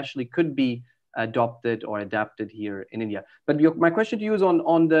internationally could be adopted or adapted here in India. But my question to you is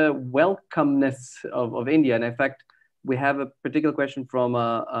on the welcomeness of India. And in fact, we have a particular question from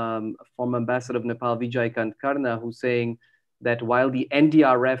former ambassador of Nepal, Vijay Karna, who's saying that while the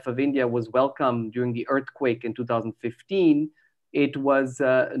NDRF of India was welcome during the earthquake in 2015, it was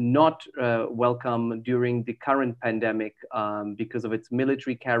not welcome during the current pandemic because of its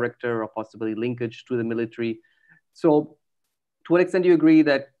military character or possibly linkage to the military. So to what extent do you agree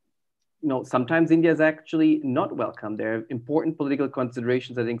that sometimes India is actually not welcome? There are important political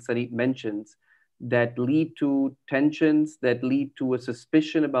considerations, I think Saneet mentions, that lead to tensions, that lead to a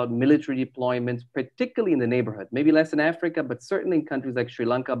suspicion about military deployments, particularly in the neighborhood, maybe less in Africa, but certainly in countries like Sri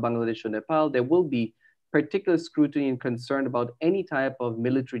Lanka, Bangladesh, or Nepal, there will be particular scrutiny and concern about any type of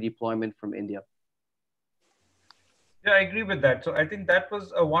military deployment from India. Yeah, I agree with that. So I think that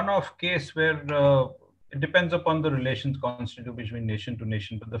was a one-off case where it depends upon the relations constituted between nation to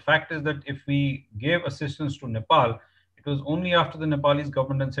nation. But the fact is that if we gave assistance to Nepal, it was only after the Nepalese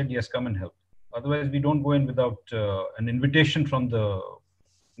government said, yes, come and help. Otherwise, we don't go in without an invitation from the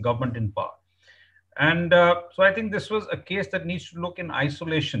government in power. And so I think this was a case that needs to look in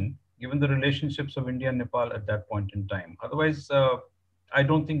isolation, given the relationships of India and Nepal at that point in time. Otherwise, I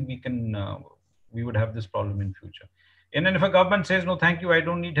don't think we would have this problem in future. And then if a government says, no, thank you, I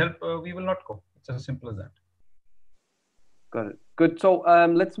don't need help, we will not go. It's as simple as that. Got it. Good. So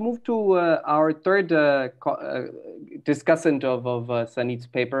let's move to our third discussant of Saneet's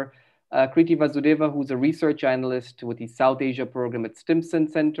paper, Kriti Vasudeva, who's a research analyst with the South Asia program at Stimson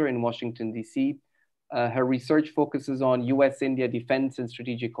Center in Washington, D.C. Her research focuses on US-India defense and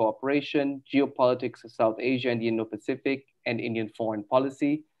strategic cooperation, geopolitics of South Asia and the Indo-Pacific, and Indian foreign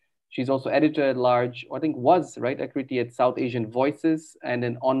policy. She's also editor-at-large, or I think was, right, Akriti, at South Asian Voices,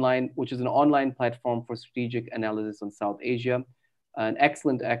 and which is an online platform for strategic analysis on South Asia. An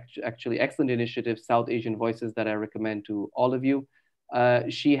excellent initiative, South Asian Voices, that I recommend to all of you.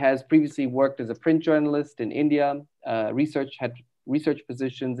 She has previously worked as a print journalist in India, had research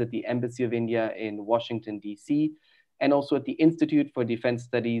positions at the Embassy of India in Washington, D.C., and also at the Institute for Defense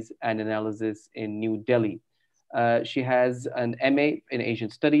Studies and Analysis in New Delhi. She has an MA in Asian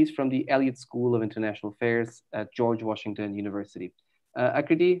Studies from the Elliott School of International Affairs at George Washington University.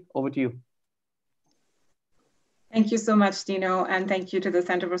 Akriti, over to you. Thank you so much, Dino, and thank you to the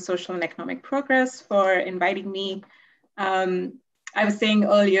Center for Social and Economic Progress for inviting me. I was saying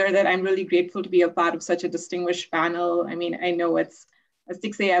earlier that I'm really grateful to be a part of such a distinguished panel. I mean, I know it's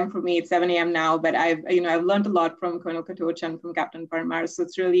 6 a.m. for me, it's 7 a.m. now, but I've learned a lot from Colonel Katoch and from Captain Parmar. So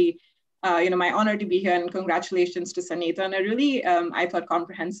it's really, my honor to be here, and congratulations to Saneet on a really, I thought,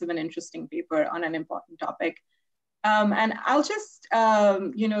 comprehensive and interesting paper on an important topic. And I'll just,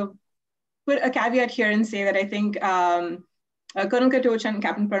 put a caveat here and say that I think Colonel Katoch and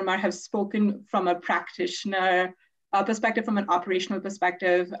Captain Parmar have spoken from a practitioner perspective, from an operational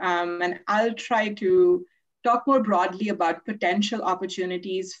perspective, and I'll try to talk more broadly about potential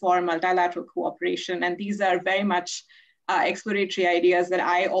opportunities for multilateral cooperation. And these are very much exploratory ideas that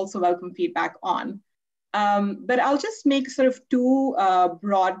I also welcome feedback on. But I'll just make sort of two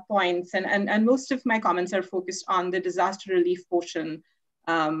broad points, and most of my comments are focused on the disaster relief portion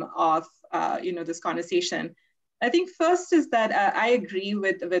of this conversation. I think first is that I agree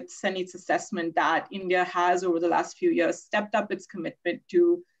with Saneet's assessment that India has over the last few years stepped up its commitment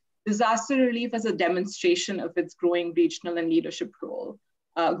to disaster relief as a demonstration of its growing regional and leadership role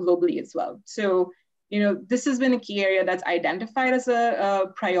globally as well. So, this has been a key area that's identified as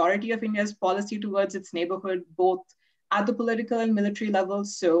a priority of India's policy towards its neighborhood, both at the political and military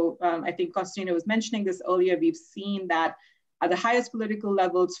levels. So I think Constantino was mentioning this earlier. We've seen that at the highest political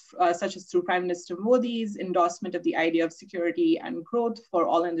levels, such as through Prime Minister Modi's endorsement of the idea of security and growth for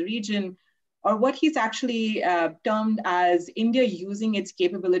all in the region, or what he's actually termed as India using its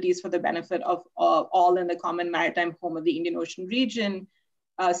capabilities for the benefit of all in the common maritime home of the Indian Ocean region,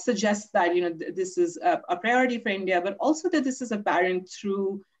 suggests that this is a priority for India, but also that this is apparent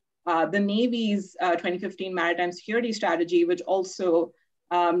through the Navy's 2015 Maritime Security Strategy, which also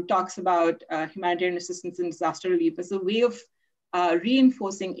talks about humanitarian assistance and disaster relief as a way of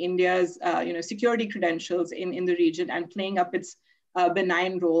reinforcing India's security credentials in the region and playing up its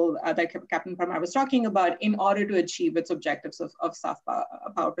benign role that Captain Parmar was talking about in order to achieve its objectives of soft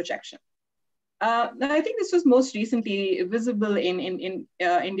power projection. Now, I think this was most recently visible in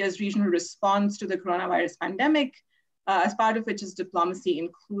India's regional response to the coronavirus pandemic, as part of which its diplomacy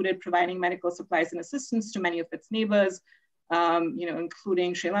included providing medical supplies and assistance to many of its neighbors,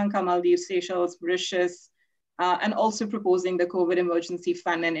 including Sri Lanka, Maldives, Seychelles, Mauritius, and also proposing the COVID emergency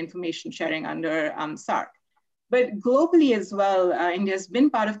fund and information sharing under SARC. But globally as well, India has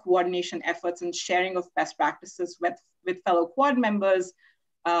been part of coordination efforts and sharing of best practices with fellow Quad members,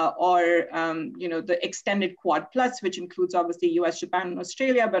 or the extended Quad Plus, which includes obviously US, Japan, and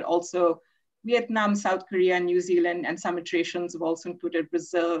Australia, but also Vietnam, South Korea, New Zealand, and some iterations have also included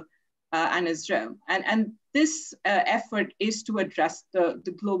Brazil and Israel. And this effort is to address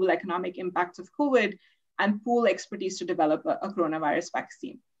the global economic impacts of COVID and pool expertise to develop a coronavirus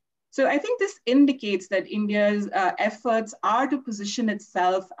vaccine. So I think this indicates that India's efforts are to position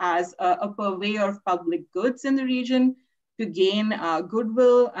itself as a purveyor of public goods in the region, to gain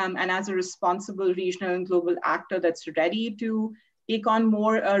goodwill, and as a responsible regional and global actor that's ready to take on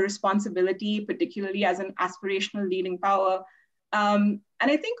more responsibility, particularly as an aspirational leading power. And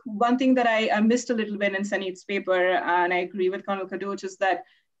I think one thing that I missed a little bit in Saneet's paper, and I agree with Colonel Katoch, is that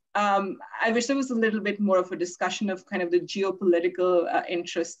I wish there was a little bit more of a discussion of kind of the geopolitical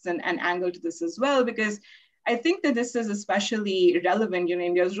interests and angle to this as well, because I think that this is especially relevant,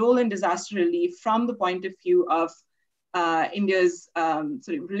 India's role in disaster relief from the point of view of India's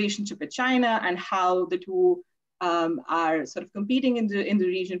sort of relationship with China and how the two are sort of competing in the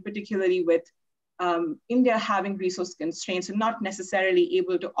region, particularly with India having resource constraints and not necessarily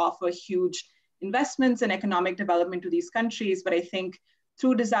able to offer huge investments and economic development to these countries. But I think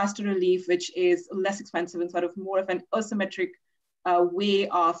through disaster relief, which is less expensive and sort of more of an asymmetric way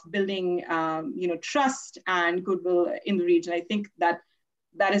of building trust and goodwill in the region, I think that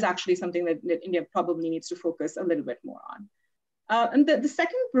is actually something that India probably needs to focus a little bit more on. And the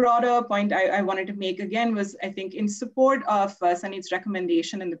second broader point I wanted to make again was, I think, in support of Saneet's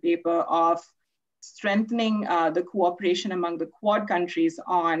recommendation in the paper of strengthening the cooperation among the Quad countries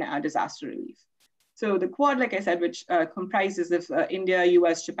on disaster relief. So the Quad, like I said, which comprises of India,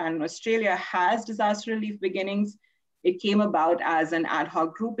 US, Japan, and Australia, has disaster relief beginnings. It came about as an ad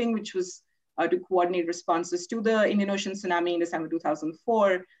hoc grouping, which was to coordinate responses to the Indian Ocean tsunami in December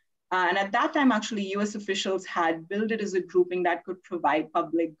 2004. And at that time, actually, US officials had built it as a grouping that could provide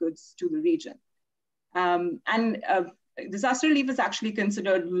public goods to the region. Disaster relief is actually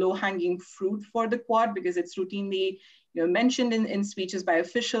considered low-hanging fruit for the Quad because it's routinely mentioned in speeches by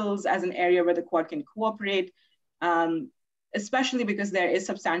officials as an area where the Quad can cooperate, especially because there is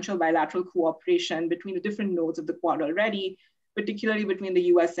substantial bilateral cooperation between the different nodes of the Quad already, particularly between the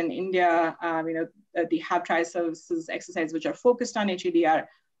US and India. They have tri-services exercises which are focused on HADR,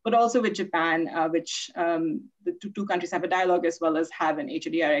 but also with Japan, which the two countries have a dialogue as well as have an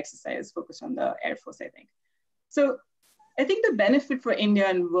HADR exercise focused on the Air Force, I think. So I think the benefit for India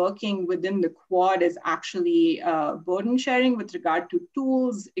in working within the Quad is actually burden sharing with regard to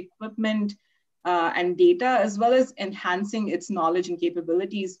tools, equipment, and data, as well as enhancing its knowledge and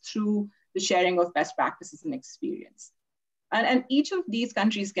capabilities through the sharing of best practices and experience. And each of these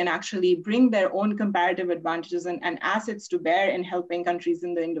countries can actually bring their own comparative advantages and assets to bear in helping countries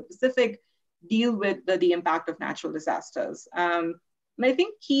in the Indo-Pacific deal with the impact of natural disasters. And I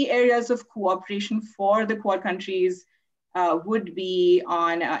think key areas of cooperation for the Quad countries would be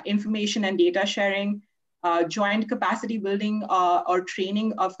on information and data sharing, joint capacity building or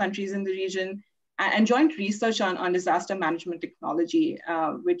training of countries in the region, and joint research on disaster management technology,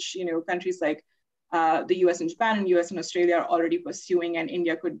 which countries like the US and Japan and US and Australia are already pursuing, and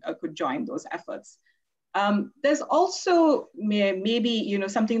India could join those efforts. There's also maybe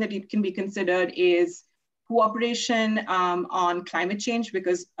something that can be considered is cooperation on climate change,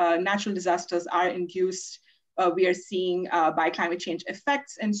 because natural disasters are induced, we are seeing, by climate change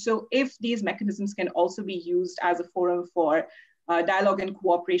effects. And so if these mechanisms can also be used as a forum for dialogue and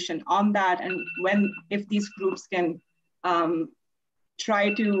cooperation on that, and if these groups can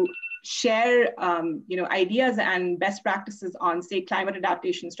try to share ideas and best practices on, say, climate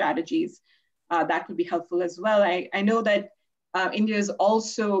adaptation strategies, that would be helpful as well. I know that India has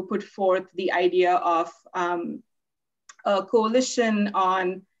also put forth the idea of a coalition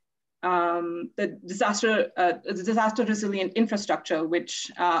on the disaster resilient infrastructure, which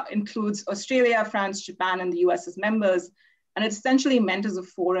includes Australia, France, Japan, and the US as members. And it's essentially meant as a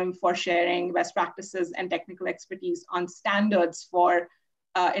forum for sharing best practices and technical expertise on standards for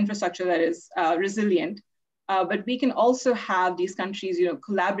infrastructure that is resilient. But we can also have these countries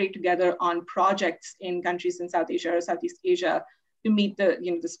collaborate together on projects in countries in South Asia or Southeast Asia to meet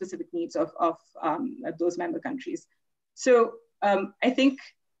the specific needs of those member countries. So I think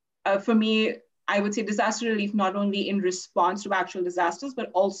for me, I would say disaster relief not only in response to actual disasters,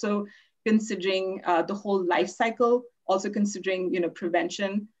 but also considering the whole life cycle, also considering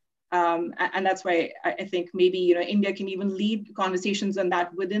prevention. And that's why I think maybe India can even lead conversations on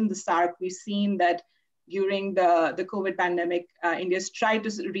that within the SARC. We've seen that during the COVID pandemic, India's tried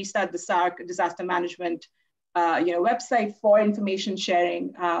to restart the SARC disaster management website for information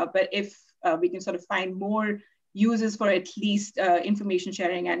sharing. But if we can sort of find more uses for at least information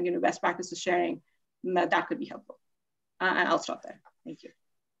sharing and best practices sharing, that could be helpful. And I'll stop there. Thank you.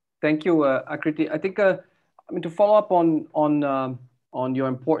 Thank you, Akriti. I think to follow up on your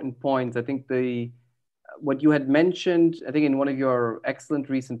important points, I think what you had mentioned, I think in one of your excellent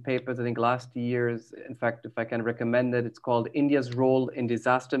recent papers, I think last year's, in fact, if I can recommend it, it's called India's Role in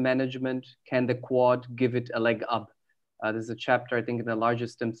Disaster Management, Can the Quad Give It a Leg Up? There's a chapter, I think, in the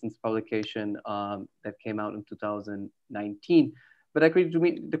largest Simpsons publication that came out in 2019. But Akriti, to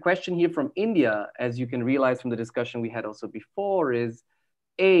me, the question here from India, as you can realize from the discussion we had also before, is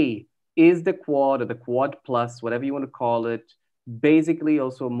is the Quad or the Quad Plus, whatever you want to call it, basically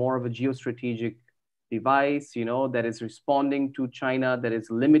also more of a geostrategic device, that is responding to China, that is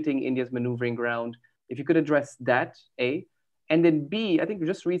limiting India's maneuvering ground? If you could address that, A. And then B, I think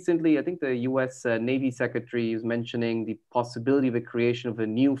just recently, I think the US Navy Secretary is mentioning the possibility of the creation of a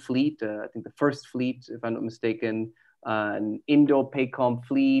new fleet, I think the first fleet, if I'm not mistaken, an Indo-PACOM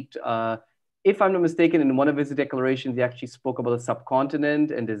fleet. If I'm not mistaken, in one of his declarations, he actually spoke about a subcontinent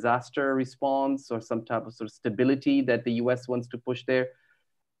and disaster response or some type of sort of stability that the US wants to push there.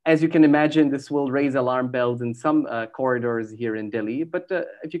 As you can imagine, this will raise alarm bells in some corridors here in Delhi. But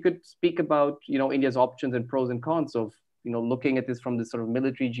if you could speak about, India's options and pros and cons of, looking at this from this sort of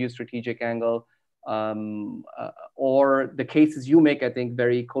military geostrategic angle, or the cases you make, I think,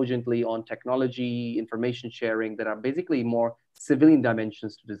 very cogently on technology, information sharing that are basically more civilian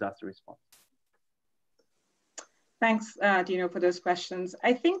dimensions to disaster response. Thanks, Dino, for those questions.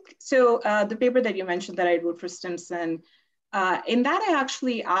 I think, so the paper that you mentioned that I wrote for Stimson, in that I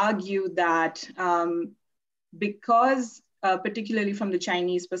actually argue that because, particularly from the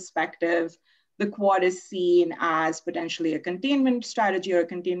Chinese perspective, the Quad is seen as potentially a containment strategy or a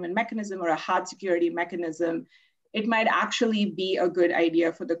containment mechanism or a hard security mechanism, it might actually be a good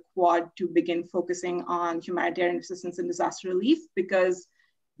idea for the Quad to begin focusing on humanitarian assistance and disaster relief, because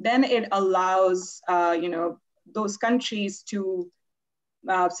then it allows those countries to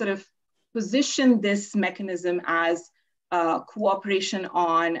sort of position this mechanism as cooperation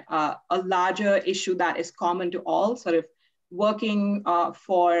on a larger issue that is common to all, sort of working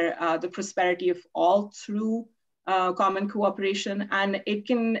for the prosperity of all through common cooperation. And it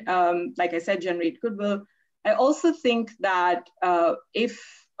can, like I said, generate goodwill. I also think that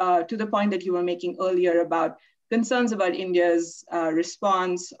if, to the point that you were making earlier about concerns about India's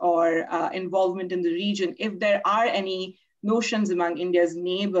response or involvement in the region, if there are any notions among India's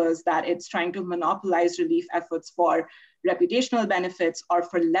neighbors that it's trying to monopolize relief efforts for reputational benefits or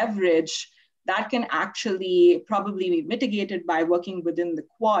for leverage, that can actually probably be mitigated by working within the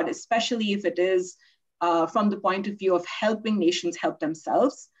Quad, especially if it is from the point of view of helping nations help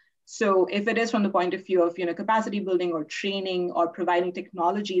themselves. So if it is from the point of view of capacity building or training or providing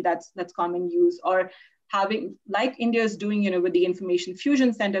technology that's common use, or having, like India is doing with the Information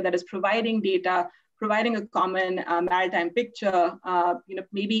Fusion Center that is providing data, providing a common maritime picture,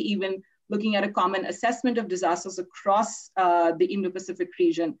 maybe even looking at a common assessment of disasters across the Indo-Pacific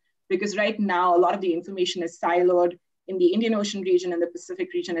region. Because right now, a lot of the information is siloed in the Indian Ocean region and the Pacific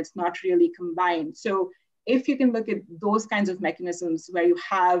region. It's not really combined. So if you can look at those kinds of mechanisms where you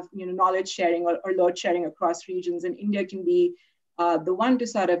have knowledge sharing or load sharing across regions, and India can be the one to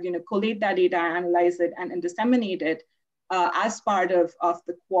sort of collate that data, analyze it, and disseminate it as part of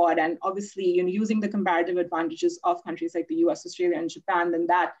the Quad, and obviously using the comparative advantages of countries like the US, Australia, and Japan, then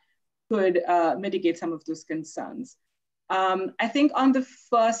that could mitigate some of those concerns. I think on the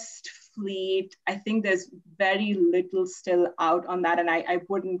first fleet, I think there's very little still out on that, and I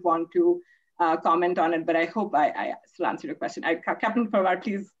wouldn't want to comment on it, but I hope I still answered your question. Captain Parmar,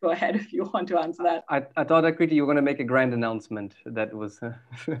 please go ahead if you want to answer that. I thought, Akriti, you were going to make a grand announcement. That was,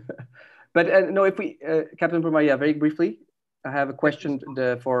 but no, if we, Captain Parmar, yeah, very briefly, I have a question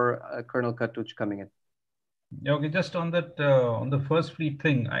for Colonel Katuch coming in. Okay, just on that, on the first fleet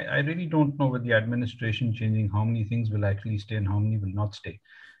thing, I really don't know with the administration changing how many things will actually stay and how many will not stay.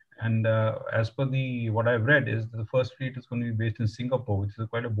 And as per what I've read is the first fleet is going to be based in Singapore, which is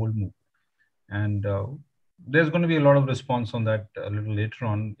quite a bold move. And there's going to be a lot of response on that a little later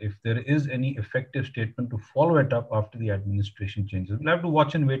on, if there is any effective statement to follow it up after the administration changes. We'll have to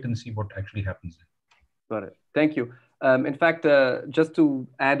watch and wait and see what actually happens. Got it. Thank you. In fact, just to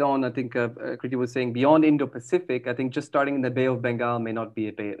add on, I think Kriti was saying beyond Indo-Pacific, I think just starting in the Bay of Bengal may not be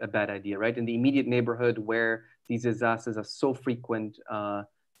a bad idea, right? In the immediate neighborhood where these disasters are so frequent,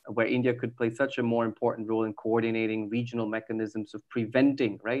 where India could play such a more important role in coordinating regional mechanisms of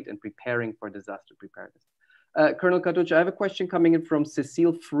preventing, right, and preparing for disaster preparedness. Colonel Katuch, I have a question coming in from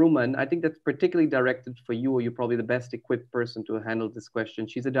Cecile Fruman. I think that's particularly directed for you, or you're probably the best equipped person to handle this question.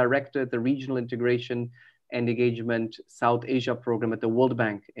 She's a director at the Regional Integration and Engagement South Asia program at the World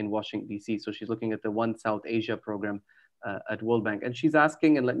Bank in Washington, D.C. So she's looking at the One South Asia program at World Bank. And she's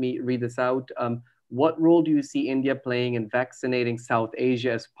asking, and let me read this out, what role do you see India playing in vaccinating South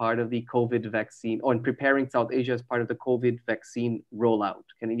Asia as part of the COVID vaccine, or in preparing South Asia as part of the COVID vaccine rollout?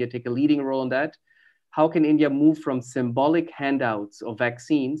 Can India take a leading role in that? How can India move from symbolic handouts of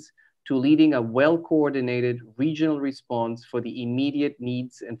vaccines to leading a well-coordinated regional response for the immediate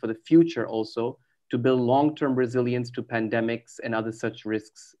needs and for the future also to build long-term resilience to pandemics and other such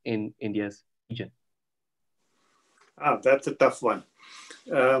risks in India's region? That's a tough one.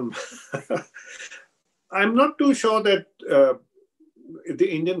 I'm not too sure that the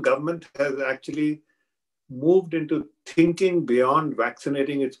Indian government has actually moved into thinking beyond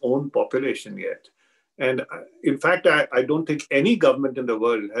vaccinating its own population yet. And in fact, I don't think any government in the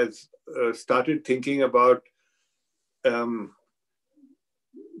world has started thinking about,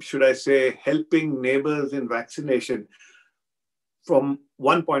 should I say, helping neighbors in vaccination. From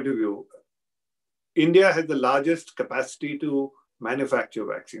one point of view, India has the largest capacity to manufacture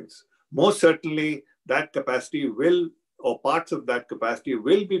vaccines. Most certainly, that capacity will, or parts of that capacity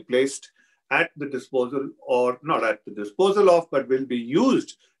will be placed at the disposal, or not at the disposal of, but will be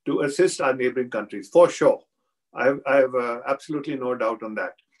used to assist our neighboring countries, for sure. I have absolutely no doubt on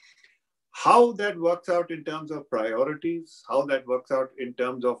that. How that works out in terms of priorities, how that works out in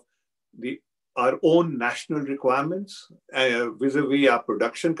terms of our own national requirements vis-a-vis our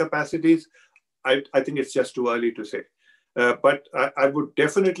production capacities, I think it's just too early to say. But I would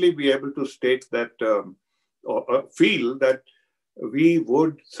definitely be able to state that, or feel that we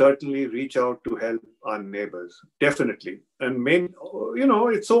would certainly reach out to help our neighbors, definitely. And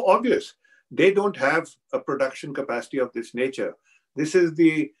it's so obvious. They don't have a production capacity of this nature. This is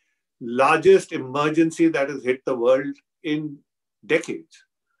the largest emergency that has hit the world in decades.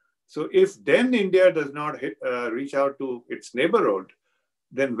 So if then India does not reach out to its neighborhood,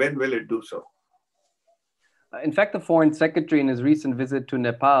 then when will it do so? In fact, the Foreign Secretary in his recent visit to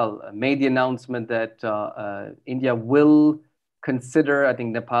Nepal made the announcement that India will consider, I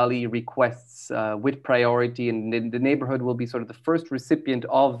think, Nepali requests with priority, and the neighborhood will be sort of the first recipient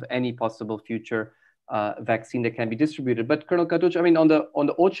of any possible future vaccine that can be distributed. But Colonel Katuch, I mean, on the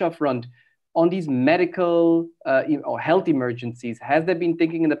OCHA front, on these medical or health emergencies, has there been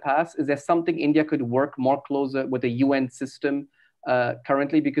thinking in the past? Is there something India could work more closer with the UN system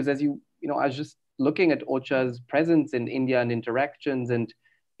currently? Because as I was just looking at OCHA's presence in India and interactions, and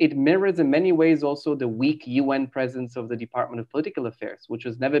it mirrors in many ways also the weak UN presence of the Department of Political Affairs, which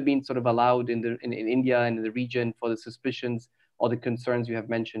has never been sort of allowed in India and in the region for the suspicions or the concerns you have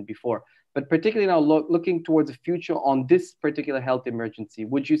mentioned before. But particularly now looking towards the future on this particular health emergency,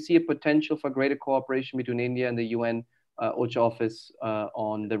 would you see a potential for greater cooperation between India and the UN OCHA office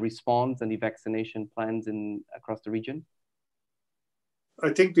on the response and the vaccination plans across the region? I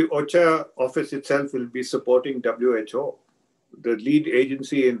think the OCHA office itself will be supporting WHO. The lead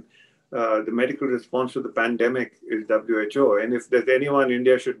agency in the medical response to the pandemic is WHO. And if there's anyone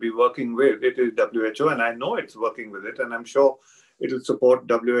India should be working with, it is WHO. And I know it's working with it. And I'm sure it will support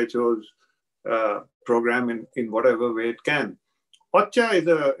WHO's program in whatever way it can.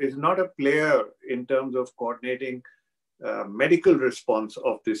 OCHA is not a player in terms of coordinating medical response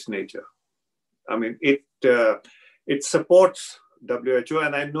of this nature. I mean, it supports WHO,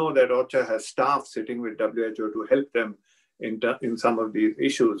 and I know that OCHA has staff sitting with WHO to help them in some of these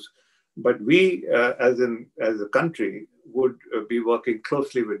issues. But we, as a country, would be working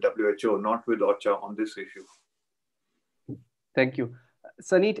closely with WHO, not with OCHA on this issue. Thank you.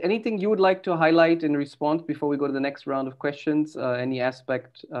 Saneet, anything you would like to highlight in response before we go to the next round of questions? Any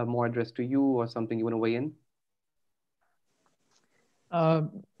aspect more addressed to you or something you want to weigh in?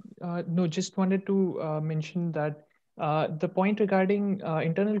 No, just wanted to mention that the point regarding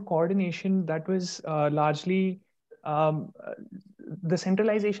internal coordination, that was largely the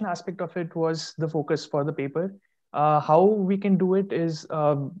centralization aspect of it was the focus for the paper. How we can do it is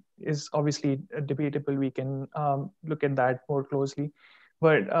obviously debatable. We can look at that more closely.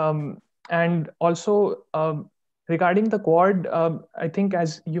 But and also regarding the Quad, I think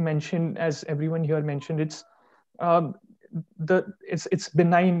as you mentioned, as everyone here mentioned, it's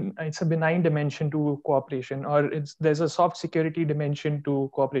benign. It's a benign dimension to cooperation, or there's a soft security dimension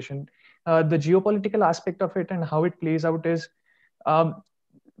to cooperation. The geopolitical aspect of it and how it plays out is,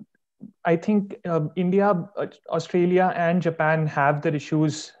 I think India, Australia, and Japan have their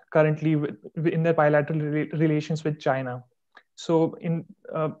issues currently in their bilateral relations with China. So in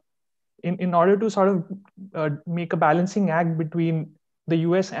order to sort of make a balancing act between the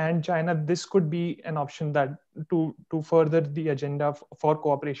US and China, this could be an option that to further the agenda for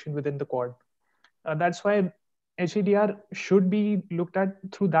cooperation within the Quad. That's why HADR should be looked at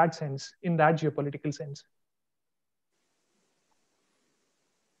through that sense, in that geopolitical sense.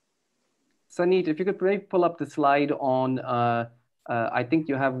 Saneet, if you could maybe pull up the slide on, I think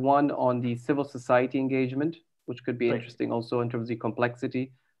you have one on the civil society engagement, which could be interesting also in terms of the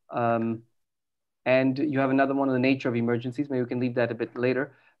complexity. And you have another one on the nature of emergencies. Maybe we can leave that a bit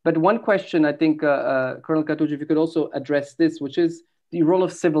later. But one question, I think, Colonel Khattuj, if you could also address this, which is the role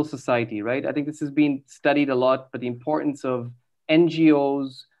of civil society, right? I think this has been studied a lot, but the importance of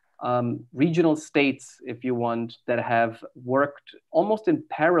NGOs, regional states, if you want, that have worked almost in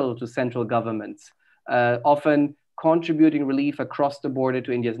parallel to central governments, often contributing relief across the border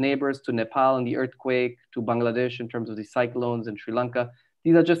to India's neighbors, to Nepal and the earthquake, to Bangladesh in terms of the cyclones and Sri Lanka.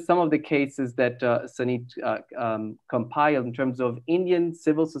 These are just some of the cases that Saneet compiled in terms of Indian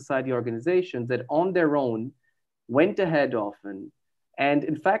civil society organizations that on their own went ahead often. And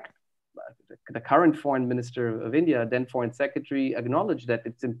in fact, the current foreign minister of India, then foreign secretary, acknowledged that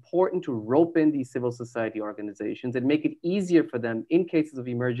it's important to rope in these civil society organizations and make it easier for them in cases of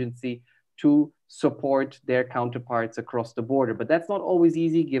emergency to support their counterparts across the border. But that's not always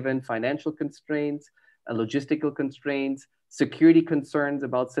easy given financial constraints, logistical constraints, security concerns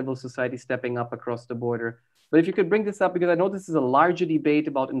about civil society stepping up across the border. But if you could bring this up, because I know this is a larger debate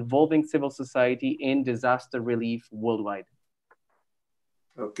about involving civil society in disaster relief worldwide.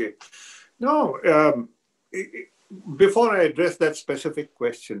 Okay. No, before I address that specific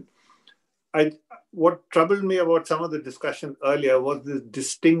question, what troubled me about some of the discussion earlier was this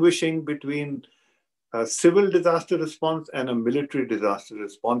distinguishing between a civil disaster response and a military disaster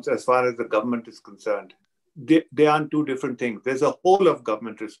response as far as the government is concerned. They aren't two different things. There's a whole of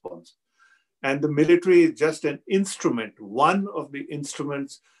government response. And the military is just an instrument, one of the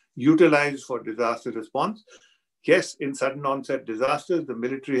instruments utilized for disaster response. Yes, in sudden onset disasters, the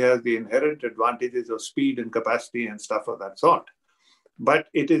military has the inherent advantages of speed and capacity and stuff of that sort. But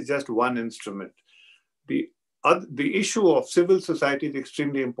it is just one instrument. The issue of civil society is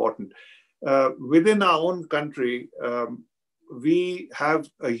extremely important. Within our own country, we have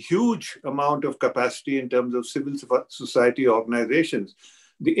a huge amount of capacity in terms of civil society organizations.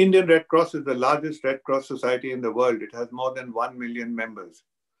 The Indian Red Cross is the largest Red Cross society in the world. It has more than 1 million members.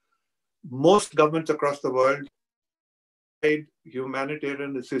 Most governments across the world provide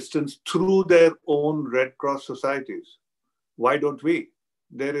humanitarian assistance through their own Red Cross societies. Why don't we?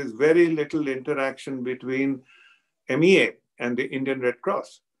 There is very little interaction between MEA and the Indian Red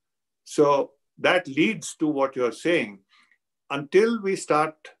Cross. So that leads to what you're saying. Until we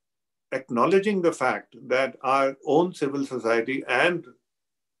start acknowledging the fact that our own civil society and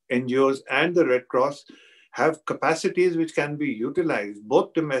NGOs and the Red Cross have capacities which can be utilized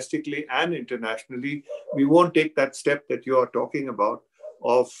both domestically and internationally, we won't take that step that you are talking about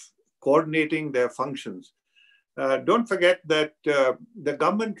of coordinating their functions. Don't forget that the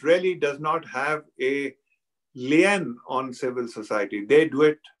government really does not have a lien on civil society. They do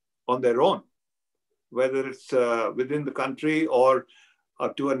it on their own, whether it's within the country or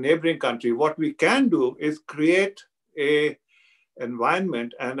to a neighboring country. What we can do is create an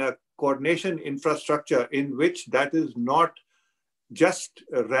environment and a coordination infrastructure in which that is not just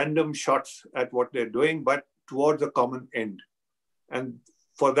random shots at what they're doing, but towards a common end. And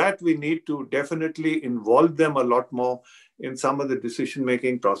for that, we need to definitely involve them a lot more in some of the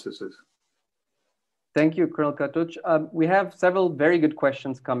decision-making processes. Thank you, Colonel Katuch. We have several very good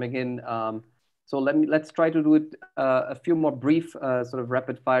questions coming in. So let's try to do it a few more brief sort of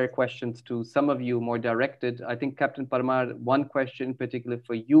rapid fire questions to some of you, more directed. I think Captain Parmar, one question in particular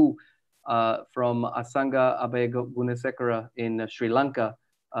for you from Asanga Abhay in Sri Lanka.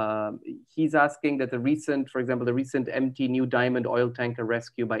 He's asking that for example, the recent MT New Diamond oil tanker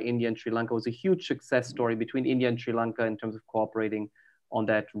rescue by India and Sri Lanka was a huge success story between India and Sri Lanka in terms of cooperating on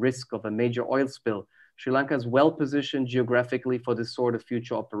that risk of a major oil spill. Sri Lanka is well positioned geographically for this sort of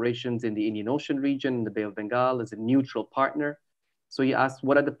future operations in the Indian Ocean region, in the Bay of Bengal, as a neutral partner. So he asked,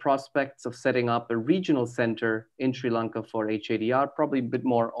 what are the prospects of setting up a regional center in Sri Lanka for HADR, probably a bit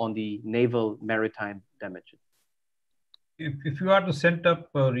more on the naval maritime dimension? If you are to set up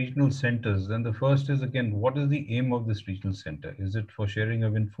regional centers, then the first is, again, what is the aim of this regional center? Is it for sharing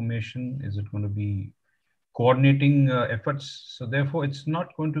of information? Is it going to be coordinating efforts? So therefore, it's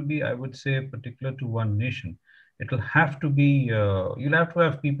not going to be, I would say, particular to one nation. It will have to be, you'll have to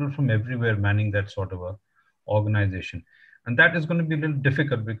have people from everywhere manning that sort of a organization. And that is going to be a little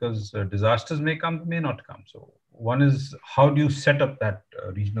difficult because disasters may come, may not come. So one is, how do you set up that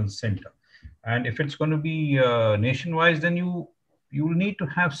regional center? And if it's going to be nationwide, then you will need to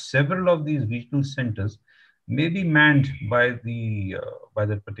have several of these regional centers, maybe manned by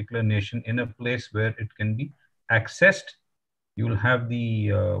that particular nation in a place where it can be accessed. You will have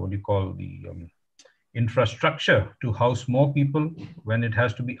the infrastructure to house more people when it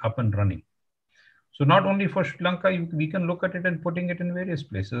has to be up and running. So not only for Sri Lanka, we can look at it and putting it in various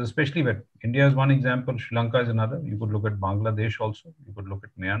places, especially where India is one example, Sri Lanka is another. You could look at Bangladesh also. You could look at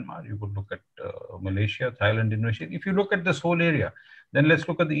Myanmar. You could look at Malaysia, Thailand, Indonesia. If you look at this whole area, then let's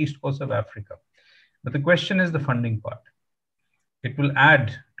look at the east coast of Africa. But the question is the funding part. It will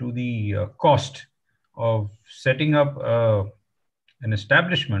add to the cost of setting up an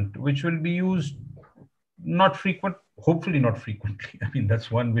establishment which will be used hopefully not frequently. I mean, that's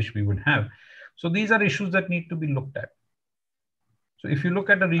one wish we would have. So these are issues that need to be looked at. So if you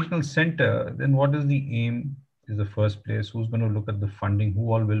look at a regional center, then what is the aim is the first place? Who's going to look at the funding?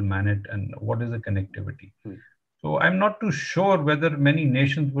 Who all will man it? And what is the connectivity? So I'm not too sure whether many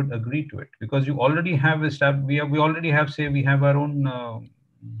nations would agree to it, because you already have we already have our own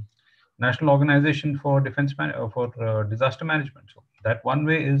national organization for disaster management. So that one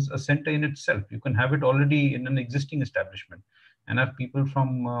way is a center in itself. You can have it already in an existing establishment and have people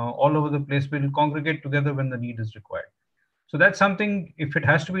from all over the place will congregate together when the need is required. So that's something, if it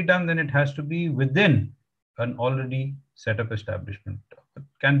has to be done, then it has to be within an already set up establishment. It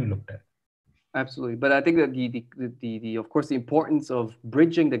can be looked at. Absolutely, but I think that of course the importance of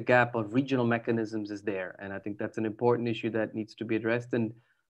bridging the gap of regional mechanisms is there, and I think that's an important issue that needs to be addressed. And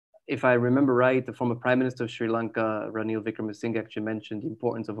if I remember right, the former Prime Minister of Sri Lanka, Ranil Wickremesinghe, actually mentioned the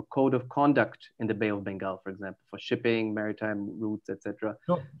importance of a code of conduct in the Bay of Bengal, for example, for shipping, maritime routes, etc.,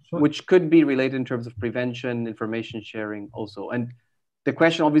 which could be related in terms of prevention, information sharing also. And the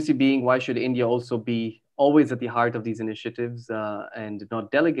question obviously being, why should India also be always at the heart of these initiatives and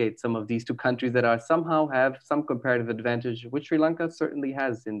not delegate some of these to countries that somehow have some comparative advantage, which Sri Lanka certainly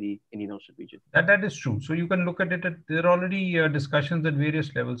has in the Indian Ocean region? That is true. So you can look at it, there are already discussions at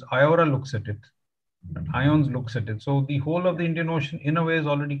various levels. IORA looks at it, IONS looks at it. So the whole of the Indian Ocean in a way is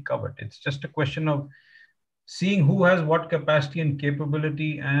already covered. It's just a question of seeing who has what capacity and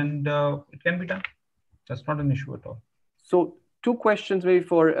capability, and it can be done. That's not an issue at all. So two questions maybe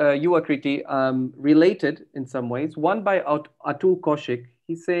for you, Akriti, related in some ways. One by Atul Kaushik.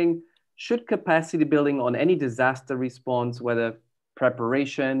 He's saying, should capacity building on any disaster response, whether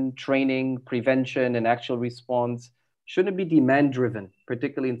preparation, training, prevention, and actual response, shouldn't it be demand-driven,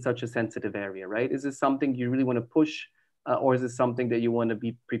 particularly in such a sensitive area, right? Is this something you really want to push, or is this something that you want to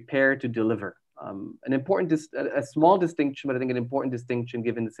be prepared to deliver An important, a small distinction, but I think an important distinction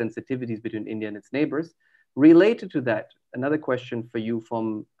given the sensitivities between India and its neighbors. Related to that, another question for you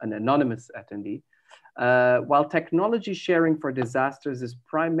from an anonymous attendee. While technology sharing for disasters is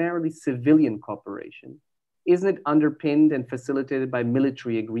primarily civilian cooperation, isn't it underpinned and facilitated by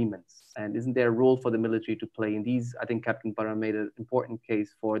military agreements? And isn't there a role for the military to play in these? I think Captain Parmar made an important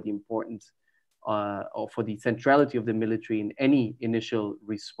case for the importance or for the centrality of the military in any initial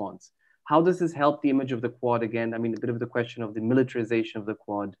response. How does this help the image of the Quad again? I mean, a bit of the question of the militarization of the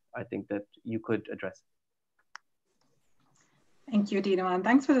Quad, I think that you could address. Thank you, Dino, and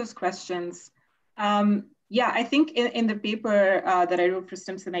thanks for those questions. Yeah, I think in the paper that I wrote for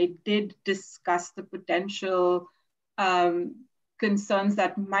Stimson, I did discuss the potential concerns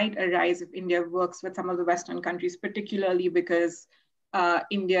that might arise if India works with some of the Western countries, particularly because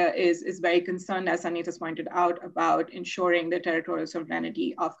India is very concerned, as Saneet has pointed out, about ensuring the territorial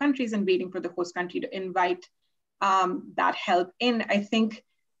sovereignty of countries and waiting for the host country to invite that help in. I think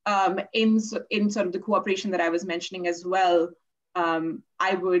in sort of the cooperation that I was mentioning as well,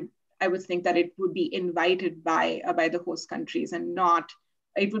 I would think that it would be invited by the host countries and not,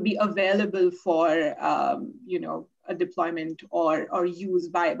 it would be available for a deployment or use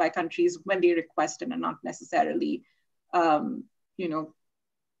by countries when they request it, and not necessarily that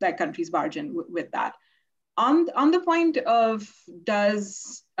countries barge in with that. On the point of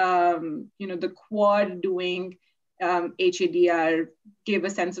does the Quad doing HADR give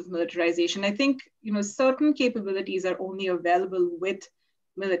a sense of militarization? I think certain capabilities are only available with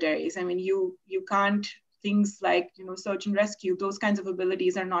militaries. I mean, you can't, things like search and rescue, those kinds of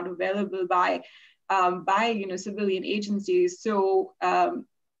abilities are not available by civilian agencies. So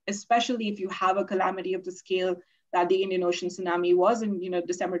especially if you have a calamity of the scale that the Indian Ocean tsunami was in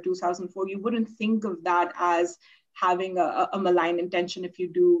December 2004, you wouldn't think of that as having a malign intention if you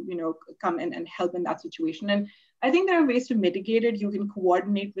do come in and help in that situation. And I think there are ways to mitigate it. You can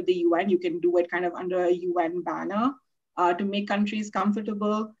coordinate with the UN. You can do it kind of under a UN banner to make countries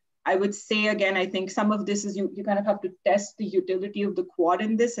comfortable. I would say, again, I think some of this is you kind of have to test the utility of the Quad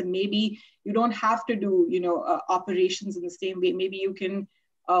in this, and maybe you don't have to do, operations in the same way. Maybe you can,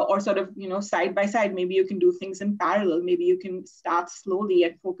 or sort of, side by side, maybe you can do things in parallel. Maybe you can start slowly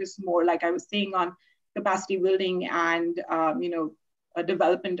and focus more, like I was saying, on capacity building and, a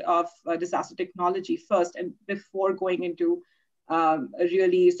development of disaster technology first, and before going into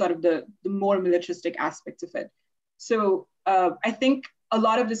really sort of the more militaristic aspects of it. So I think a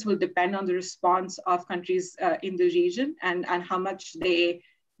lot of this will depend on the response of countries in the region and how much they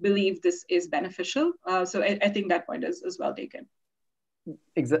believe this is beneficial. So I think that point is well taken.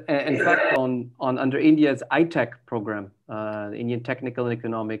 In fact, on under India's ITEC program, the Indian Technical and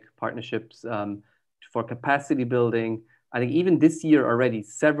Economic Partnerships for capacity building, I think even this year already,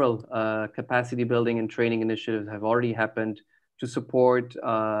 several capacity building and training initiatives have already happened to support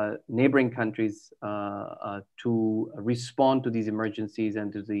neighboring countries to respond to these emergencies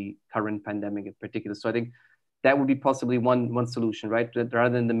and to the current pandemic in particular. So I think that would be possibly one solution, right?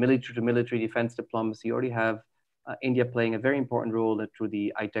 Rather than the military to military defense diplomacy, you already have India playing a very important role through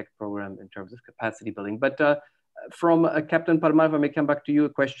the ITEC program in terms of capacity building. But from Captain Parmar, if I may come back to you, a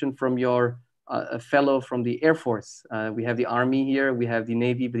question from your a fellow from the Air Force. We have the Army here, we have the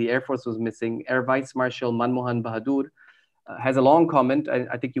Navy, but the Air Force was missing. Air Vice Marshal Manmohan Bahadur has a long comment.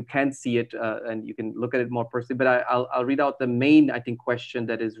 I think you can see it and you can look at it more personally, but I'll read out the main, I think, question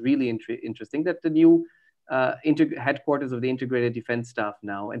that is really interesting, that the new headquarters of the Integrated Defense Staff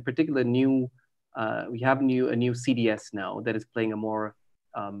now, in particular we have a new CDS now that is playing a more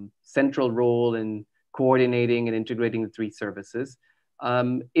central role in coordinating and integrating the three services.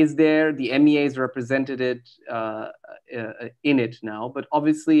 Is there, the MEAs represented in it now, but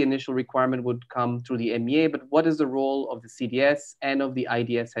obviously initial requirement would come through the MEA, but what is the role of the CDS and of the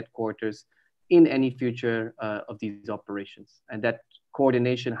IDS headquarters in any future of these operations? And that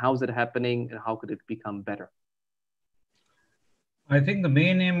coordination, how's it happening and how could it become better? I think the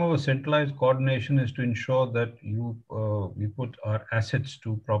main aim of a centralized coordination is to ensure that we put our assets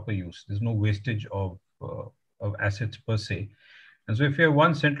to proper use. There's no wastage of assets per se. And so if you have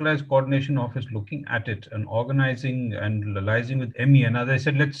one centralized coordination office looking at it and organizing and liaising with MEA, and as I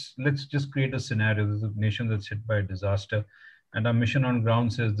said, let's just create a scenario. There's a nation that's hit by a disaster and our mission on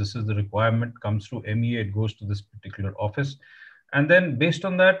ground says this is the requirement, comes through MEA, it goes to this particular office. And then based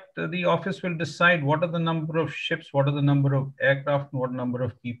on that, the office will decide what are the number of ships, what are the number of aircraft, and what number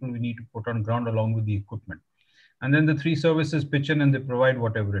of people we need to put on ground along with the equipment. And then the three services pitch in and they provide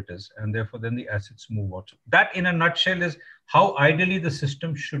whatever it is. And therefore then the assets move out. So that in a nutshell is how ideally the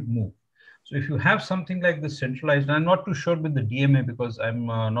system should move. So if you have something like this centralized, I'm not too sure with the DMA because I'm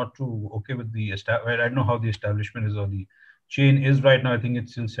not too okay with the I don't know how the establishment is or the chain is right now. I think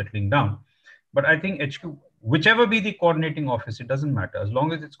it's still settling down. But I think HQ, whichever be the coordinating office, it doesn't matter. As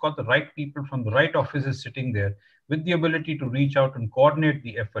long as it's got the right people from the right offices sitting there with the ability to reach out and coordinate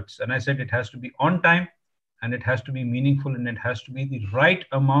the efforts. And I said it has to be on time and it has to be meaningful and it has to be the right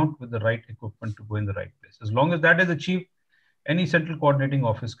amount with the right equipment to go in the right place. As long as that is achieved, any central coordinating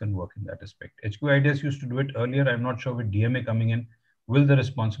office can work in that aspect. HQ Ideas used to do it earlier. I'm not sure with DMA coming in, will the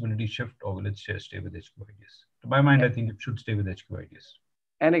responsibility shift or will it stay with HQ Ideas? To my mind, I think it should stay with HQ Ideas.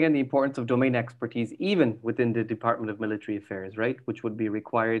 And again, the importance of domain expertise, even within the Department of Military Affairs, right? Which would be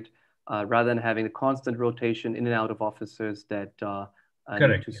required rather than having a constant rotation in and out of officers that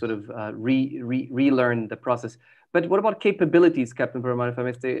need to sort of relearn the process. But what about capabilities, Captain Paraman, if I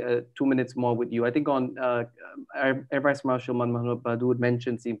may stay 2 minutes more with you? I think on Air Vice Marshal Manmohan Bahadur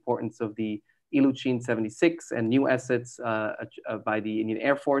mentions the importance of the Iluchin 76 and new assets by the Indian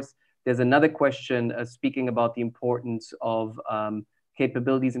Air Force. There's another question speaking about the importance of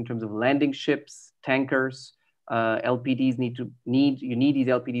capabilities in terms of landing ships, tankers, LPDs you need these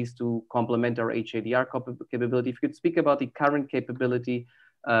LPDs to complement our HADR capability. If you could speak about the current capability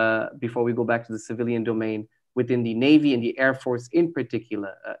before we go back to the civilian domain within the Navy and the Air Force in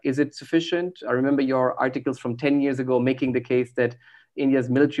particular. Is it sufficient? I remember your articles from 10 years ago making the case that India's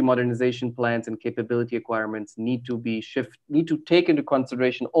military modernization plans and capability requirements need to take into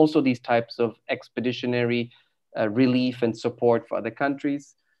consideration also these types of expeditionary relief and support for other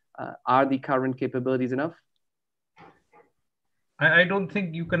countries. Are the current capabilities enough? I don't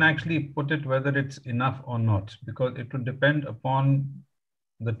think you can actually put it whether it's enough or not, because it would depend upon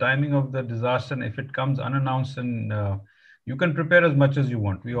the timing of the disaster. And if it comes unannounced, and you can prepare as much as you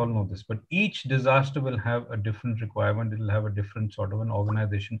want, we all know this, but each disaster will have a different requirement. It'll have a different sort of an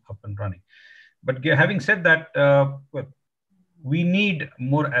organization up and running. But having said that, we need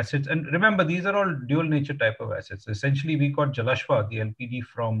more assets. And remember, these are all dual nature type of assets. Essentially, we got Jalashwa, the LPD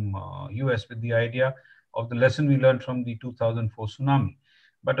from US, with the idea of the lesson we learned from the 2004 tsunami.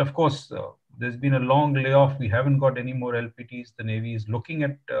 But of course, there's been a long layoff. We haven't got any more LPDs. The Navy is looking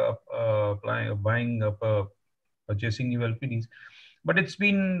at purchasing new LPDs. But it's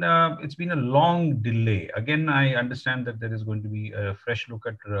been a long delay. Again, I understand that there is going to be a fresh look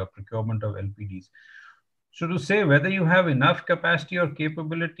at procurement of LPDs. So to say whether you have enough capacity or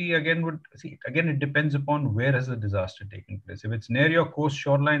capability, again, it depends upon where has the disaster taken place. If it's near your coast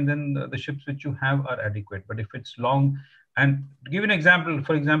shoreline, then the ships which you have are adequate. But if it's long, and to give an example,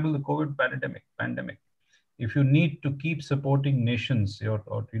 for example, the COVID pandemic, if you need to keep supporting nations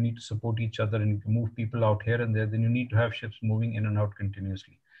or you need to support each other and move people out here and there, then you need to have ships moving in and out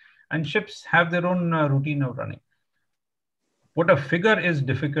continuously. And ships have their own routine of running. What a figure is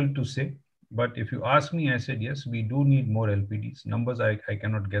difficult to say. But if you ask me, I said, yes, we do need more LPDs. Numbers I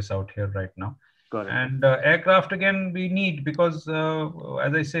cannot guess out here right now. Got it. And aircraft, again, we need, because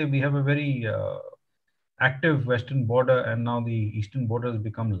as I say, we have a very active western border, and now the eastern border has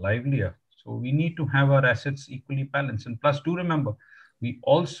become livelier. So we need to have our assets equally balanced. And plus, do remember, we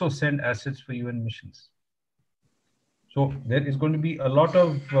also send assets for UN missions. So there is going to be a lot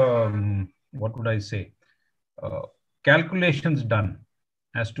of, what would I say, calculations done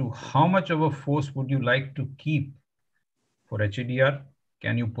as to how much of a force would you like to keep for HADR?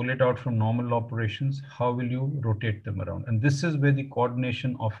 Can you pull it out from normal operations? How will you rotate them around? And this is where the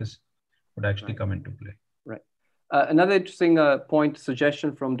coordination office would actually come into play. Right. Another interesting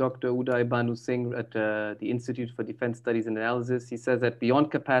suggestion from Dr. Uday Banu Singh at the Institute for Defense Studies and Analysis. He says that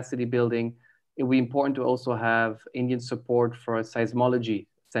beyond capacity building, it would be important to also have Indian support for seismology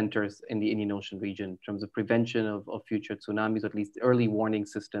centers in the Indian Ocean region in terms of prevention of future tsunamis, or at least early warning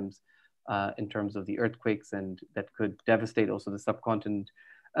systems in terms of the earthquakes, and that could devastate also the subcontinent.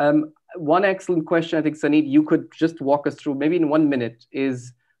 One excellent question, I think, Saneet, you could just walk us through, maybe in 1 minute,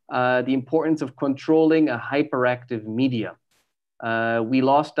 is the importance of controlling a hyperactive media. We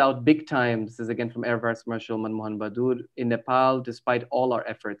lost out big time, this is again from Air Vice Marshal Manmohan Bahadur, in Nepal, despite all our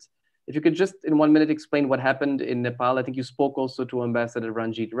efforts. If you could just in 1 minute explain what happened in Nepal. I think you spoke also to Ambassador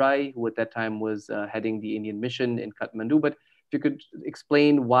Ranjit Rai, who at that time was heading the Indian mission in Kathmandu. But if you could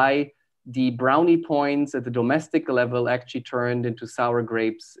explain why the brownie points at the domestic level actually turned into sour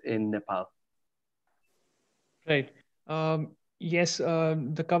grapes in Nepal. Right. Yes,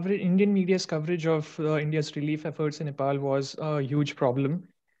 the Indian media's coverage of India's relief efforts in Nepal was a huge problem.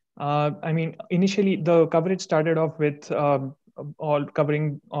 I mean, initially the coverage started off with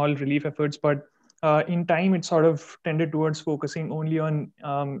covering all relief efforts, but in time it sort of tended towards focusing only on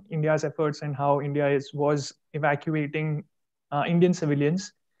India's efforts and how India was evacuating Indian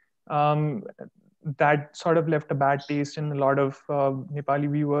civilians. that sort of left a bad taste in a lot of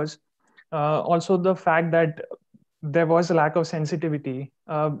Nepali viewers. Also, the fact that there was a lack of sensitivity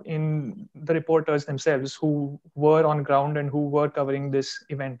in the reporters themselves who were on ground and who were covering this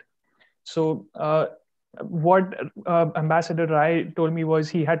event. So what Ambassador Rai told me was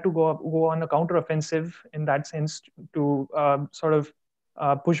he had to go on a counteroffensive in that sense to sort of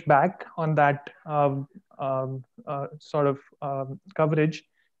push back on that sort of coverage.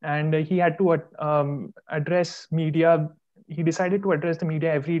 And he had to address media. He decided to address the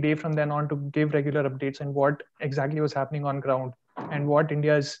media every day from then on to give regular updates on what exactly was happening on ground and what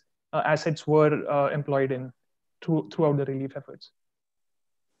India's assets were employed in throughout the relief efforts.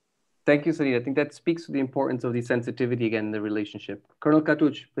 Thank you, Saneet. I think that speaks to the importance of the sensitivity again in the relationship. Colonel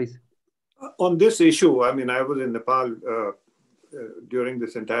Katuch, please. On this issue, I mean, I was in Nepal during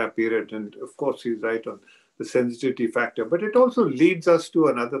this entire period, and of course, he's right on the sensitivity factor, but it also leads us to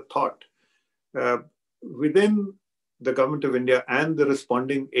another thought. Within the government of India and the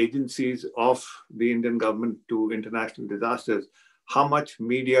responding agencies of the Indian government to international disasters, how much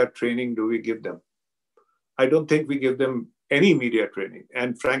media training do we give them? I don't think we give them any media training.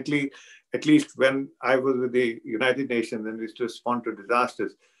 And frankly, at least when I was with the United Nations and we used to respond to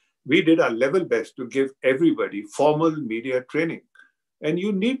disasters, we did our level best to give everybody formal media training. And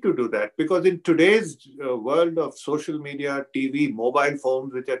you need to do that because in today's world of social media, TV, mobile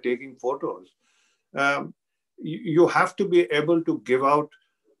phones, which are taking photos, you have to be able to give out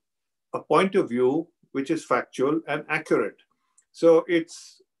a point of view which is factual and accurate. So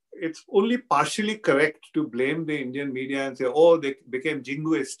it's only partially correct to blame the Indian media and say, oh, they became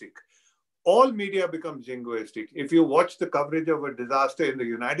jingoistic. All media becomes jingoistic. If you watch the coverage of a disaster in the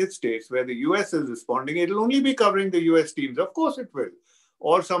United States where the US is responding, it'll only be covering the US teams. Of course it will.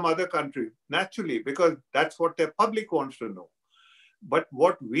 Or some other country, naturally, because that's what their public wants to know. But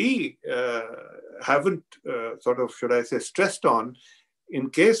what we haven't sort of, should I say, stressed on, in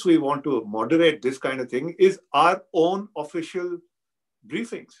case we want to moderate this kind of thing, is our own official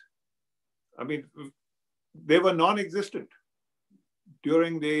briefings. I mean, they were non-existent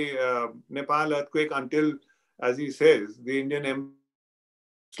during the Nepal earthquake until, as he says, the Indian embassy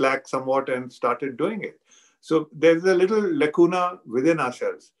slacked somewhat and started doing it. So there's a little lacuna within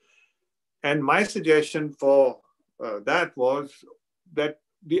ourselves. And my suggestion for that was that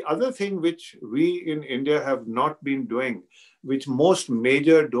the other thing which we in India have not been doing, which most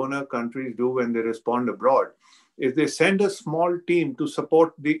major donor countries do when they respond abroad, is they send a small team to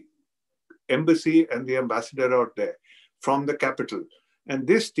support the embassy and the ambassador out there from the capital. And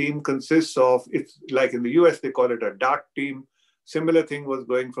this team consists of, it's like in the US, they call it a DART team. Similar thing was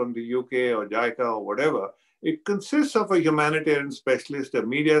going from the UK or JICA or whatever. It consists of a humanitarian specialist, a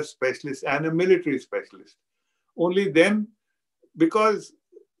media specialist, and a military specialist. Only then, because,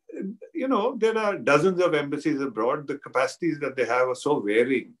 you know, there are dozens of embassies abroad, the capacities that they have are so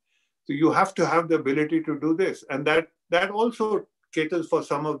varying. So you have to have the ability to do this. And that also caters for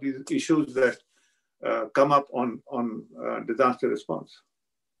some of these issues that come up on disaster response.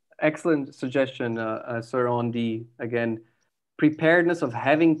 Excellent suggestion, sir, on the, again, preparedness of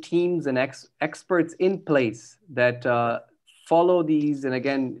having teams and experts in place that follow these. And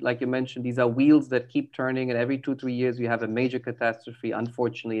again, like you mentioned, these are wheels that keep turning, and every 2-3 years you have a major catastrophe,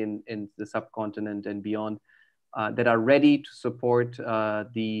 unfortunately, in the subcontinent and beyond, that are ready to support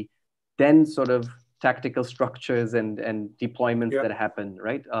the then sort of tactical structures and deployments that happen,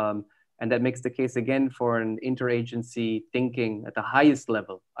 right? And that makes the case again for an interagency thinking at the highest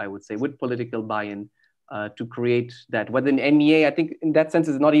level, I would say, with political buy-in to create that. Whether in NEA, I think in that sense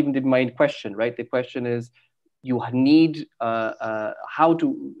is not even the main question, right? The question is you need how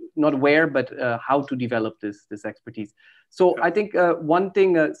to, not where, but how to develop this expertise. So I think one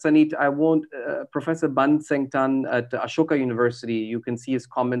thing, Saneet, I won't, Professor Ban Seng Tan at Ashoka University, you can see his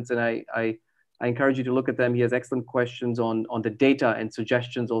comments, and I encourage you to look at them. He has excellent questions on the data and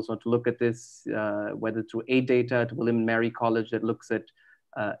suggestions also to look at this, whether through aid data at William and Mary College that looks at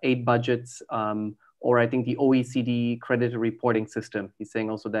aid budgets, or I think the OECD credit reporting system. He's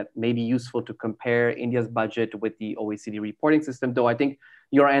saying also that may be useful to compare India's budget with the OECD reporting system, though I think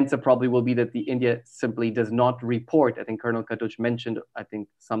your answer probably will be that India simply does not report. I think Colonel Katuch mentioned, I think,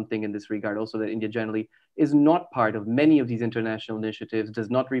 something in this regard also, that India generally is not part of many of these international initiatives, does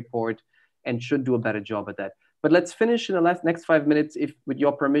not report, and should do a better job at that. But let's finish in the next 5 minutes, if with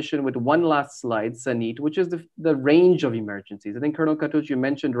your permission, with one last slide, Saneet, which is the range of emergencies. I think Colonel Katuch, you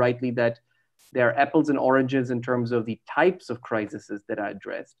mentioned rightly that there are apples and oranges in terms of the types of crises that are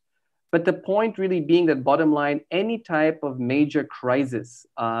addressed. But the point really being that bottom line, any type of major crisis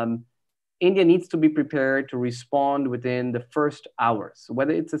India needs to be prepared to respond within the first hours.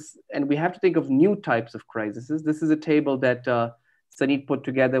 Whether it's and we have to think of new types of crises. This is a table that Saneet put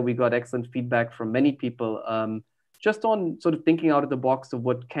together. We got excellent feedback from many people, just on sort of thinking out of the box of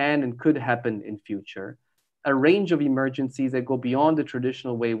what can and could happen in future. A range of emergencies that go beyond the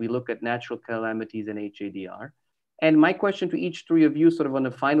traditional way we look at natural calamities and HADR. And my question to each three of you, sort of on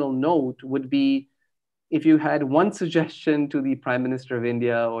a final note, would be, if you had one suggestion to the Prime Minister of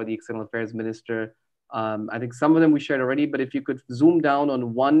India or the External Affairs Minister, I think some of them we shared already, but if you could zoom down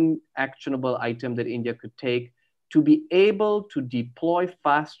on one actionable item that India could take to be able to deploy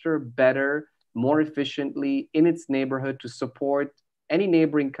faster, better, more efficiently in its neighborhood to support any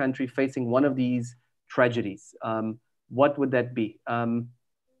neighboring country facing one of these tragedies, what would that be?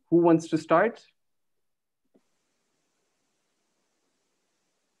 Who wants to start?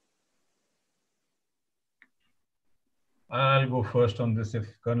 I'll go first on this, if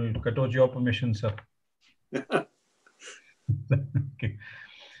Colonel Katoch, your permission, sir. Okay.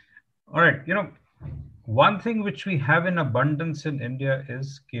 All right. You know, one thing which we have in abundance in India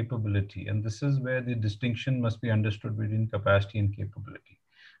is capability. And this is where the distinction must be understood between capacity and capability.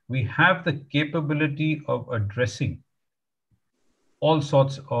 We have the capability of addressing all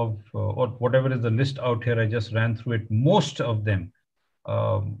sorts of, or whatever is the list out here, I just ran through it, most of them,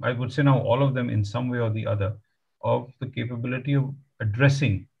 I would say now all of them in some way or the other, of the capability of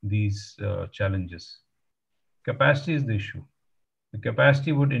addressing these challenges. Capacity is the issue. The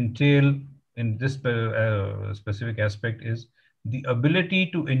capacity would entail, in this specific aspect, is the ability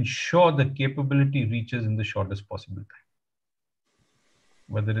to ensure the capability reaches in the shortest possible time.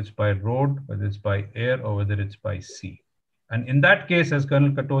 Whether it's by road, whether it's by air, or whether it's by sea. And in that case, as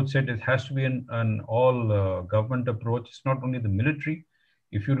Colonel Katoch said, it has to be an all government approach. It's not only the military.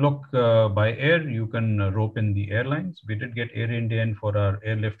 If you look by air, you can rope in the airlines. We did get Air India in for our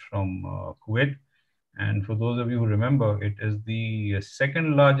airlift from Kuwait. And for those of you who remember, it is the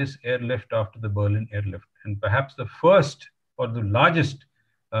second largest airlift after the Berlin airlift, and perhaps the first or the largest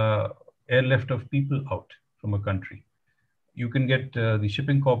airlift of people out from a country. You can get the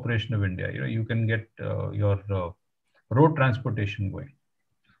Shipping Corporation of India, you can get your road transportation going.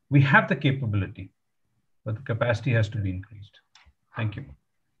 We have the capability, but the capacity has to be increased. Thank you.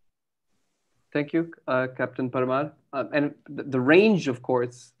 Thank you, Captain Parmar. And the range, of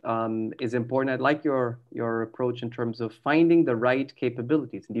course, is important. I'd like your approach in terms of finding the right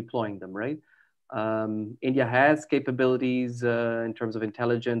capabilities and deploying them, right? India has capabilities in terms of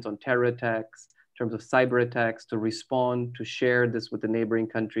intelligence on terror attacks, in terms of cyber attacks, to respond, to share this with the neighboring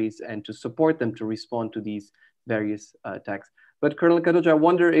countries and to support them to respond to these various attacks. But Colonel Katoch, I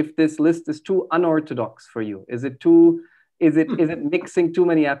wonder if this list is too unorthodox for you. Is it mixing too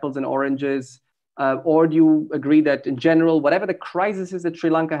many apples and oranges? Or do you agree that in general, whatever the crisis is that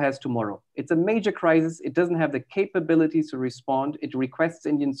Sri Lanka has tomorrow, it's a major crisis. It doesn't have the capabilities to respond. It requests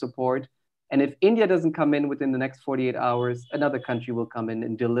Indian support. And if India doesn't come in within the next 48 hours, another country will come in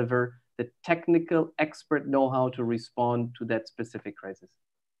and deliver the technical expert know-how to respond to that specific crisis.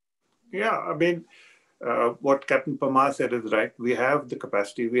 Yeah, I mean, what Captain Parmar said is right. We have the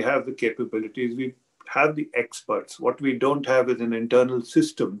capacity, we have the capabilities, we have the experts. What we don't have is an internal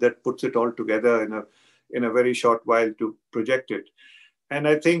system that puts it all together in a very short while to project it. And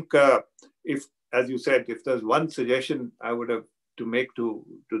I think if, as you said, if there's one suggestion I would have to make to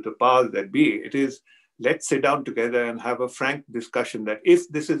the powers that be, it is, let's sit down together and have a frank discussion that if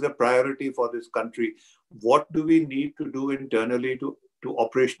this is a priority for this country, what do we need to do internally to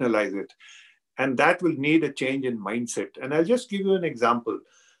operationalize it? And that will need a change in mindset. And I'll just give you an example.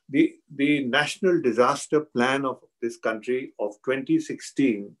 The National Disaster Plan of this country of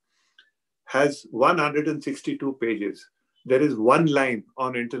 2016 has 162 pages. There is one line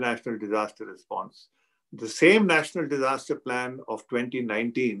on international disaster response. The same National Disaster Plan of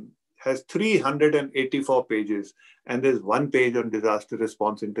 2019 has 384 pages, and there's one page on disaster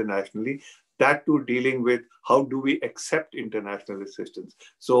response internationally, that too dealing with how do we accept international assistance.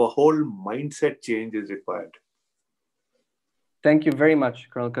 So a whole mindset change is required. Thank you very much,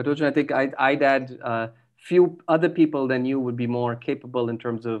 Colonel Katoch. I think I'd add few other people than you would be more capable in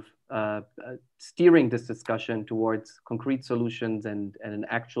terms of steering this discussion towards concrete solutions and an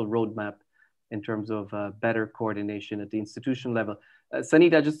actual roadmap in terms of better coordination at the institution level.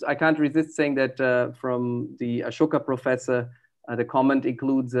 Saneet, I can't resist saying that from the Ashoka professor, the comment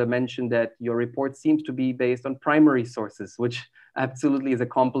includes a mention that your report seems to be based on primary sources, which absolutely is a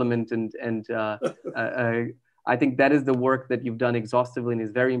compliment. And I think that is the work that you've done exhaustively and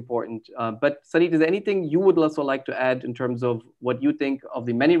is very important. But Saneet, is there anything you would also like to add in terms of what you think of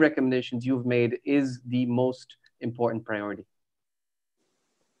the many recommendations you've made is the most important priority?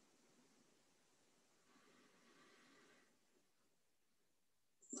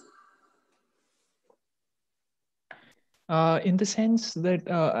 In the sense that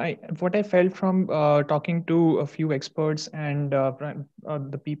what I felt from talking to a few experts and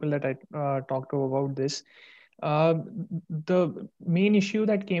the people that I talked to about this, the main issue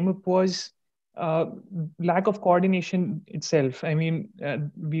that came up was lack of coordination itself. I mean,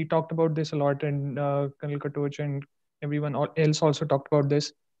 we talked about this a lot, and Colonel Katoch and everyone else also talked about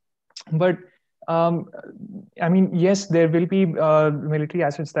this. But I mean, yes, there will be military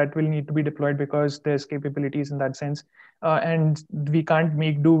assets that will need to be deployed because there's capabilities in that sense. And we can't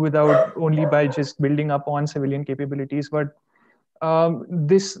make do without only by just building up on civilian capabilities. But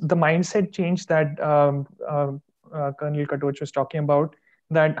the mindset change that Colonel Katoch was talking about,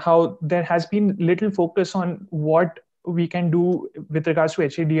 that how there has been little focus on what we can do with regards to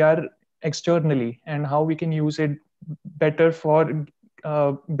HADR externally and how we can use it better for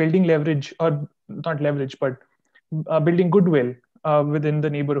building leverage, or not leverage, but building goodwill within the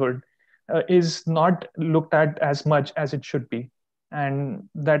neighborhood is not looked at as much as it should be. And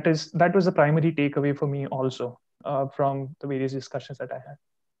that was the primary takeaway for me also from the various discussions that I had.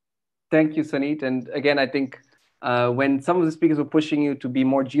 Thank you, Saneet. And again, I think when some of the speakers were pushing you to be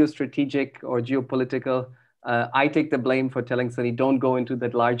more geostrategic or geopolitical, I take the blame for telling Saneet, don't go into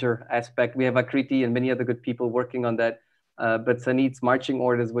that larger aspect. We have Akriti and many other good people working on that. But Saneet's marching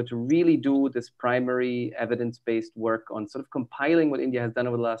orders were to really do this primary evidence-based work on sort of compiling what India has done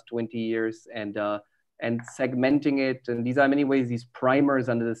over the last 20 years and segmenting it. And these are in many ways these primers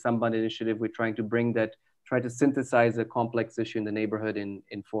under the Sambandh Initiative. We're trying to bring that, try to synthesize a complex issue in the neighborhood in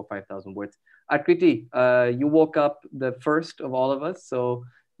 4,000 or 5,000 words. Akriti, you woke up the first of all of us, so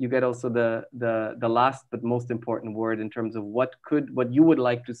you get also the last but most important word in terms of what you would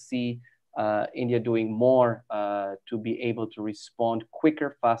like to see India doing more to be able to respond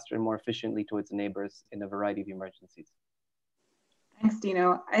quicker, faster, and more efficiently to its neighbors in a variety of emergencies. Thanks,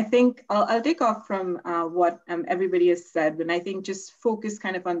 Dino. I think I'll take off from what everybody has said, and I think just focus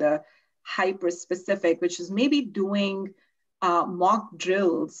kind of on the hyper-specific, which is maybe doing mock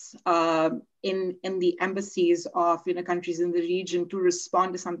drills in the embassies of countries in the region to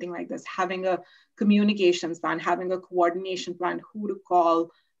respond to something like this, having a communications plan, having a coordination plan, who to call,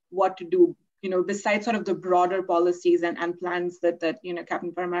 what to do, besides sort of the broader policies and plans that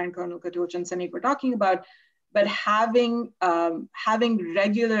Captain Parmar and Colonel Katoch and Saneet were talking about, but having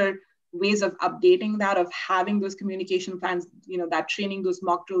regular ways of updating that, of having those communication plans, that training, those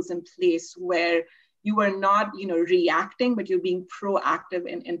mock drills in place where you are not, reacting, but you're being proactive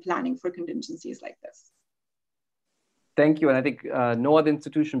in planning for contingencies like this. Thank you. And I think no other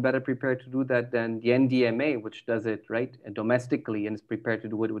institution better prepared to do that than the NDMA, which does it right and domestically and is prepared to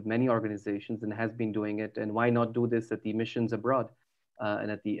do it with many organizations and has been doing it. And why not do this at the missions abroad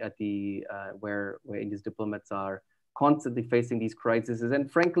and at the where India's diplomats are constantly facing these crises. And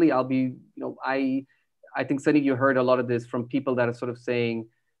frankly, I'll be, I think, Saneet, you heard a lot of this from people that are sort of saying,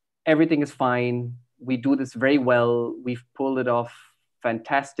 everything is fine. We do this very well. We've pulled it off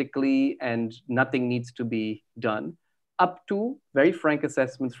fantastically and nothing needs to be done. Up to very frank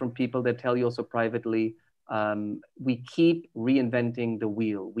assessments from people that tell you also privately, we keep reinventing the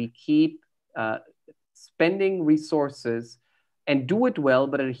wheel. We keep spending resources and do it well,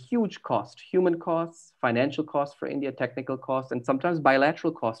 but at a huge cost, human costs, financial costs for India, technical costs, and sometimes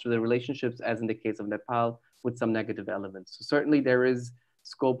bilateral costs to the relationships, as in the case of Nepal, with some negative elements. So certainly there is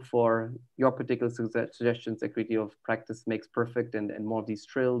scope for your particular suggestions, Akriti, of practice makes perfect and more of these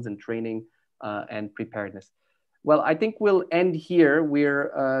drills and training and preparedness. Well, I think we'll end here.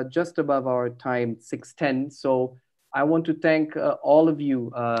 We're just above our time, 6:10. So I want to thank all of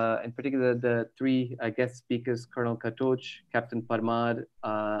you, in particular the three guest speakers, Colonel Katoch, Captain Parmar,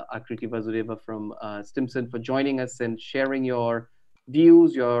 Akriti Vasudeva from Stimson, for joining us and sharing your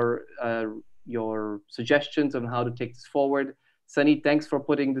views, your suggestions on how to take this forward. Saneet, thanks for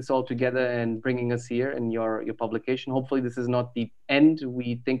putting this all together and bringing us here in your publication. Hopefully this is not the end.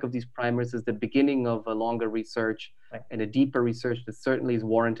 We think of these primers as the beginning of a longer research and a deeper research that certainly is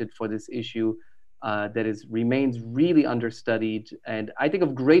warranted for this issue that remains really understudied. And I think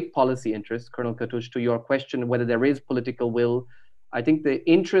of great policy interest, Colonel Katoch, to your question, whether there is political will. I think the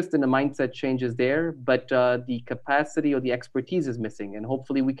interest and the mindset change is there, but the capacity or the expertise is missing. And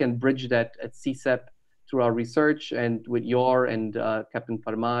hopefully we can bridge that at CSEP through our research and with your and Captain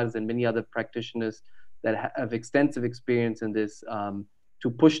Parmar's and many other practitioners that have extensive experience in this to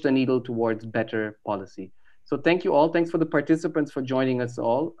push the needle towards better policy. So thank you all. Thanks for the participants for joining us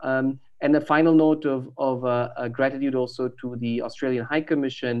all. And a final note of gratitude also to the Australian High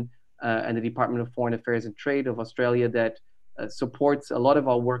Commission and the Department of Foreign Affairs and Trade of Australia that supports a lot of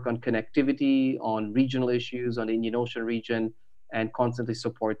our work on connectivity, on regional issues, on the Indian Ocean region, and constantly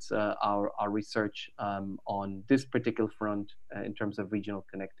supports our research on this particular front in terms of regional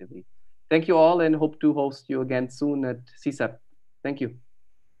connectivity. Thank you all, and hope to host you again soon at CSEP. Thank you.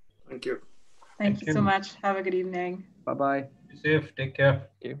 Thank you. Thank you so much. Have a good evening. Bye-bye. Be safe. Take care.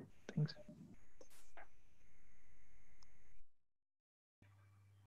 Thank you.